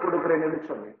என்னை ஒப்புக் கொடுக்கிறேன் என்று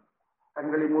சொன்னேன்.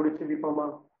 கண்களை மூடி சிரிப்போமா?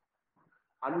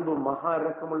 அன்பு மகா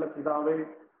இரக்கமுள்ள பிதாவே,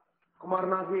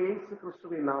 குமாரனாகிய இயேசு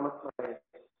கிறிஸ்துவின் நாமத்திலே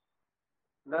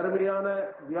நறுமையான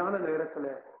தியான நேரத்துல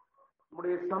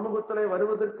உம்முடைய சமூகத்திலே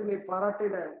வருவதற்கு நீ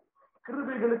பாராட்டின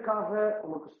கிருபைகளுக்காக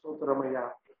உமக்கு ஸ்தோத்திரம் ஐயா.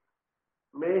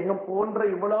 மேகம் போன்ற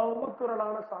இவ்வளவு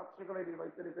திரளான சாட்சிகளை நீ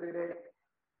வைத்திருக்கிறீரே.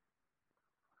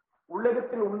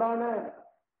 உலகத்தில் உண்டான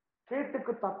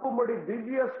கேட்டுக்கு தப்பும்படி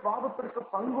திவ்ய சுவாபத்திற்கு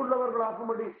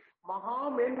பங்குள்ளவர்களாகும்படி மகா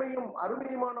மேன்மையும்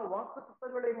அருமையுமான வாக்கு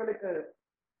திட்டங்களை எங்களுக்கு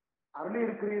அருளி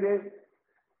இருக்கிறீரே.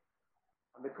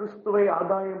 அந்த கிறிஸ்துவை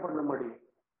ஆதாயம் பண்ணும்படி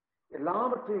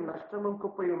எல்லாவற்றையும் நஷ்டமும்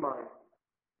குப்பையுமாய்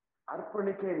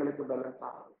அர்ப்பணிக்க எங்களுக்கு பலன்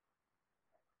தாரும்.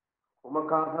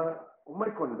 உமக்காக உம்மை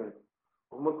கொண்டு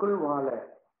உமக்குள் வாழ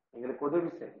எங்களுக்கு உதவி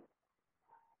செய்யும்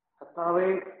கர்த்தாவே.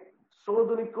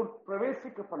 சோதனைக்குள்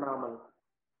பிரவேசிக்க பண்ணாமல்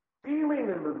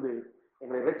தீமையிலிருந்து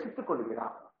எங்களை ரட்சித்துக்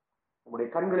கொள்கிறார். உங்களுடைய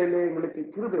கண்களிலே எங்களுக்கு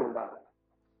கிருபை உண்டாகும்.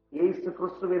 இயேசு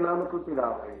கிறிஸ்துவின் நாமத்தில்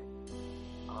பிதாவே,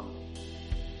 ஆமென்.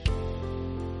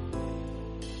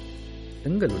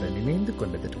 எங்களுடன் இணைந்து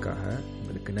கொண்டதற்காக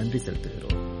உங்களுக்கு நன்றி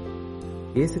செலுத்துகிறோம்.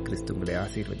 இயேசு கிறிஸ்து உங்களை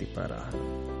ஆசீர்வதிப்பாராக.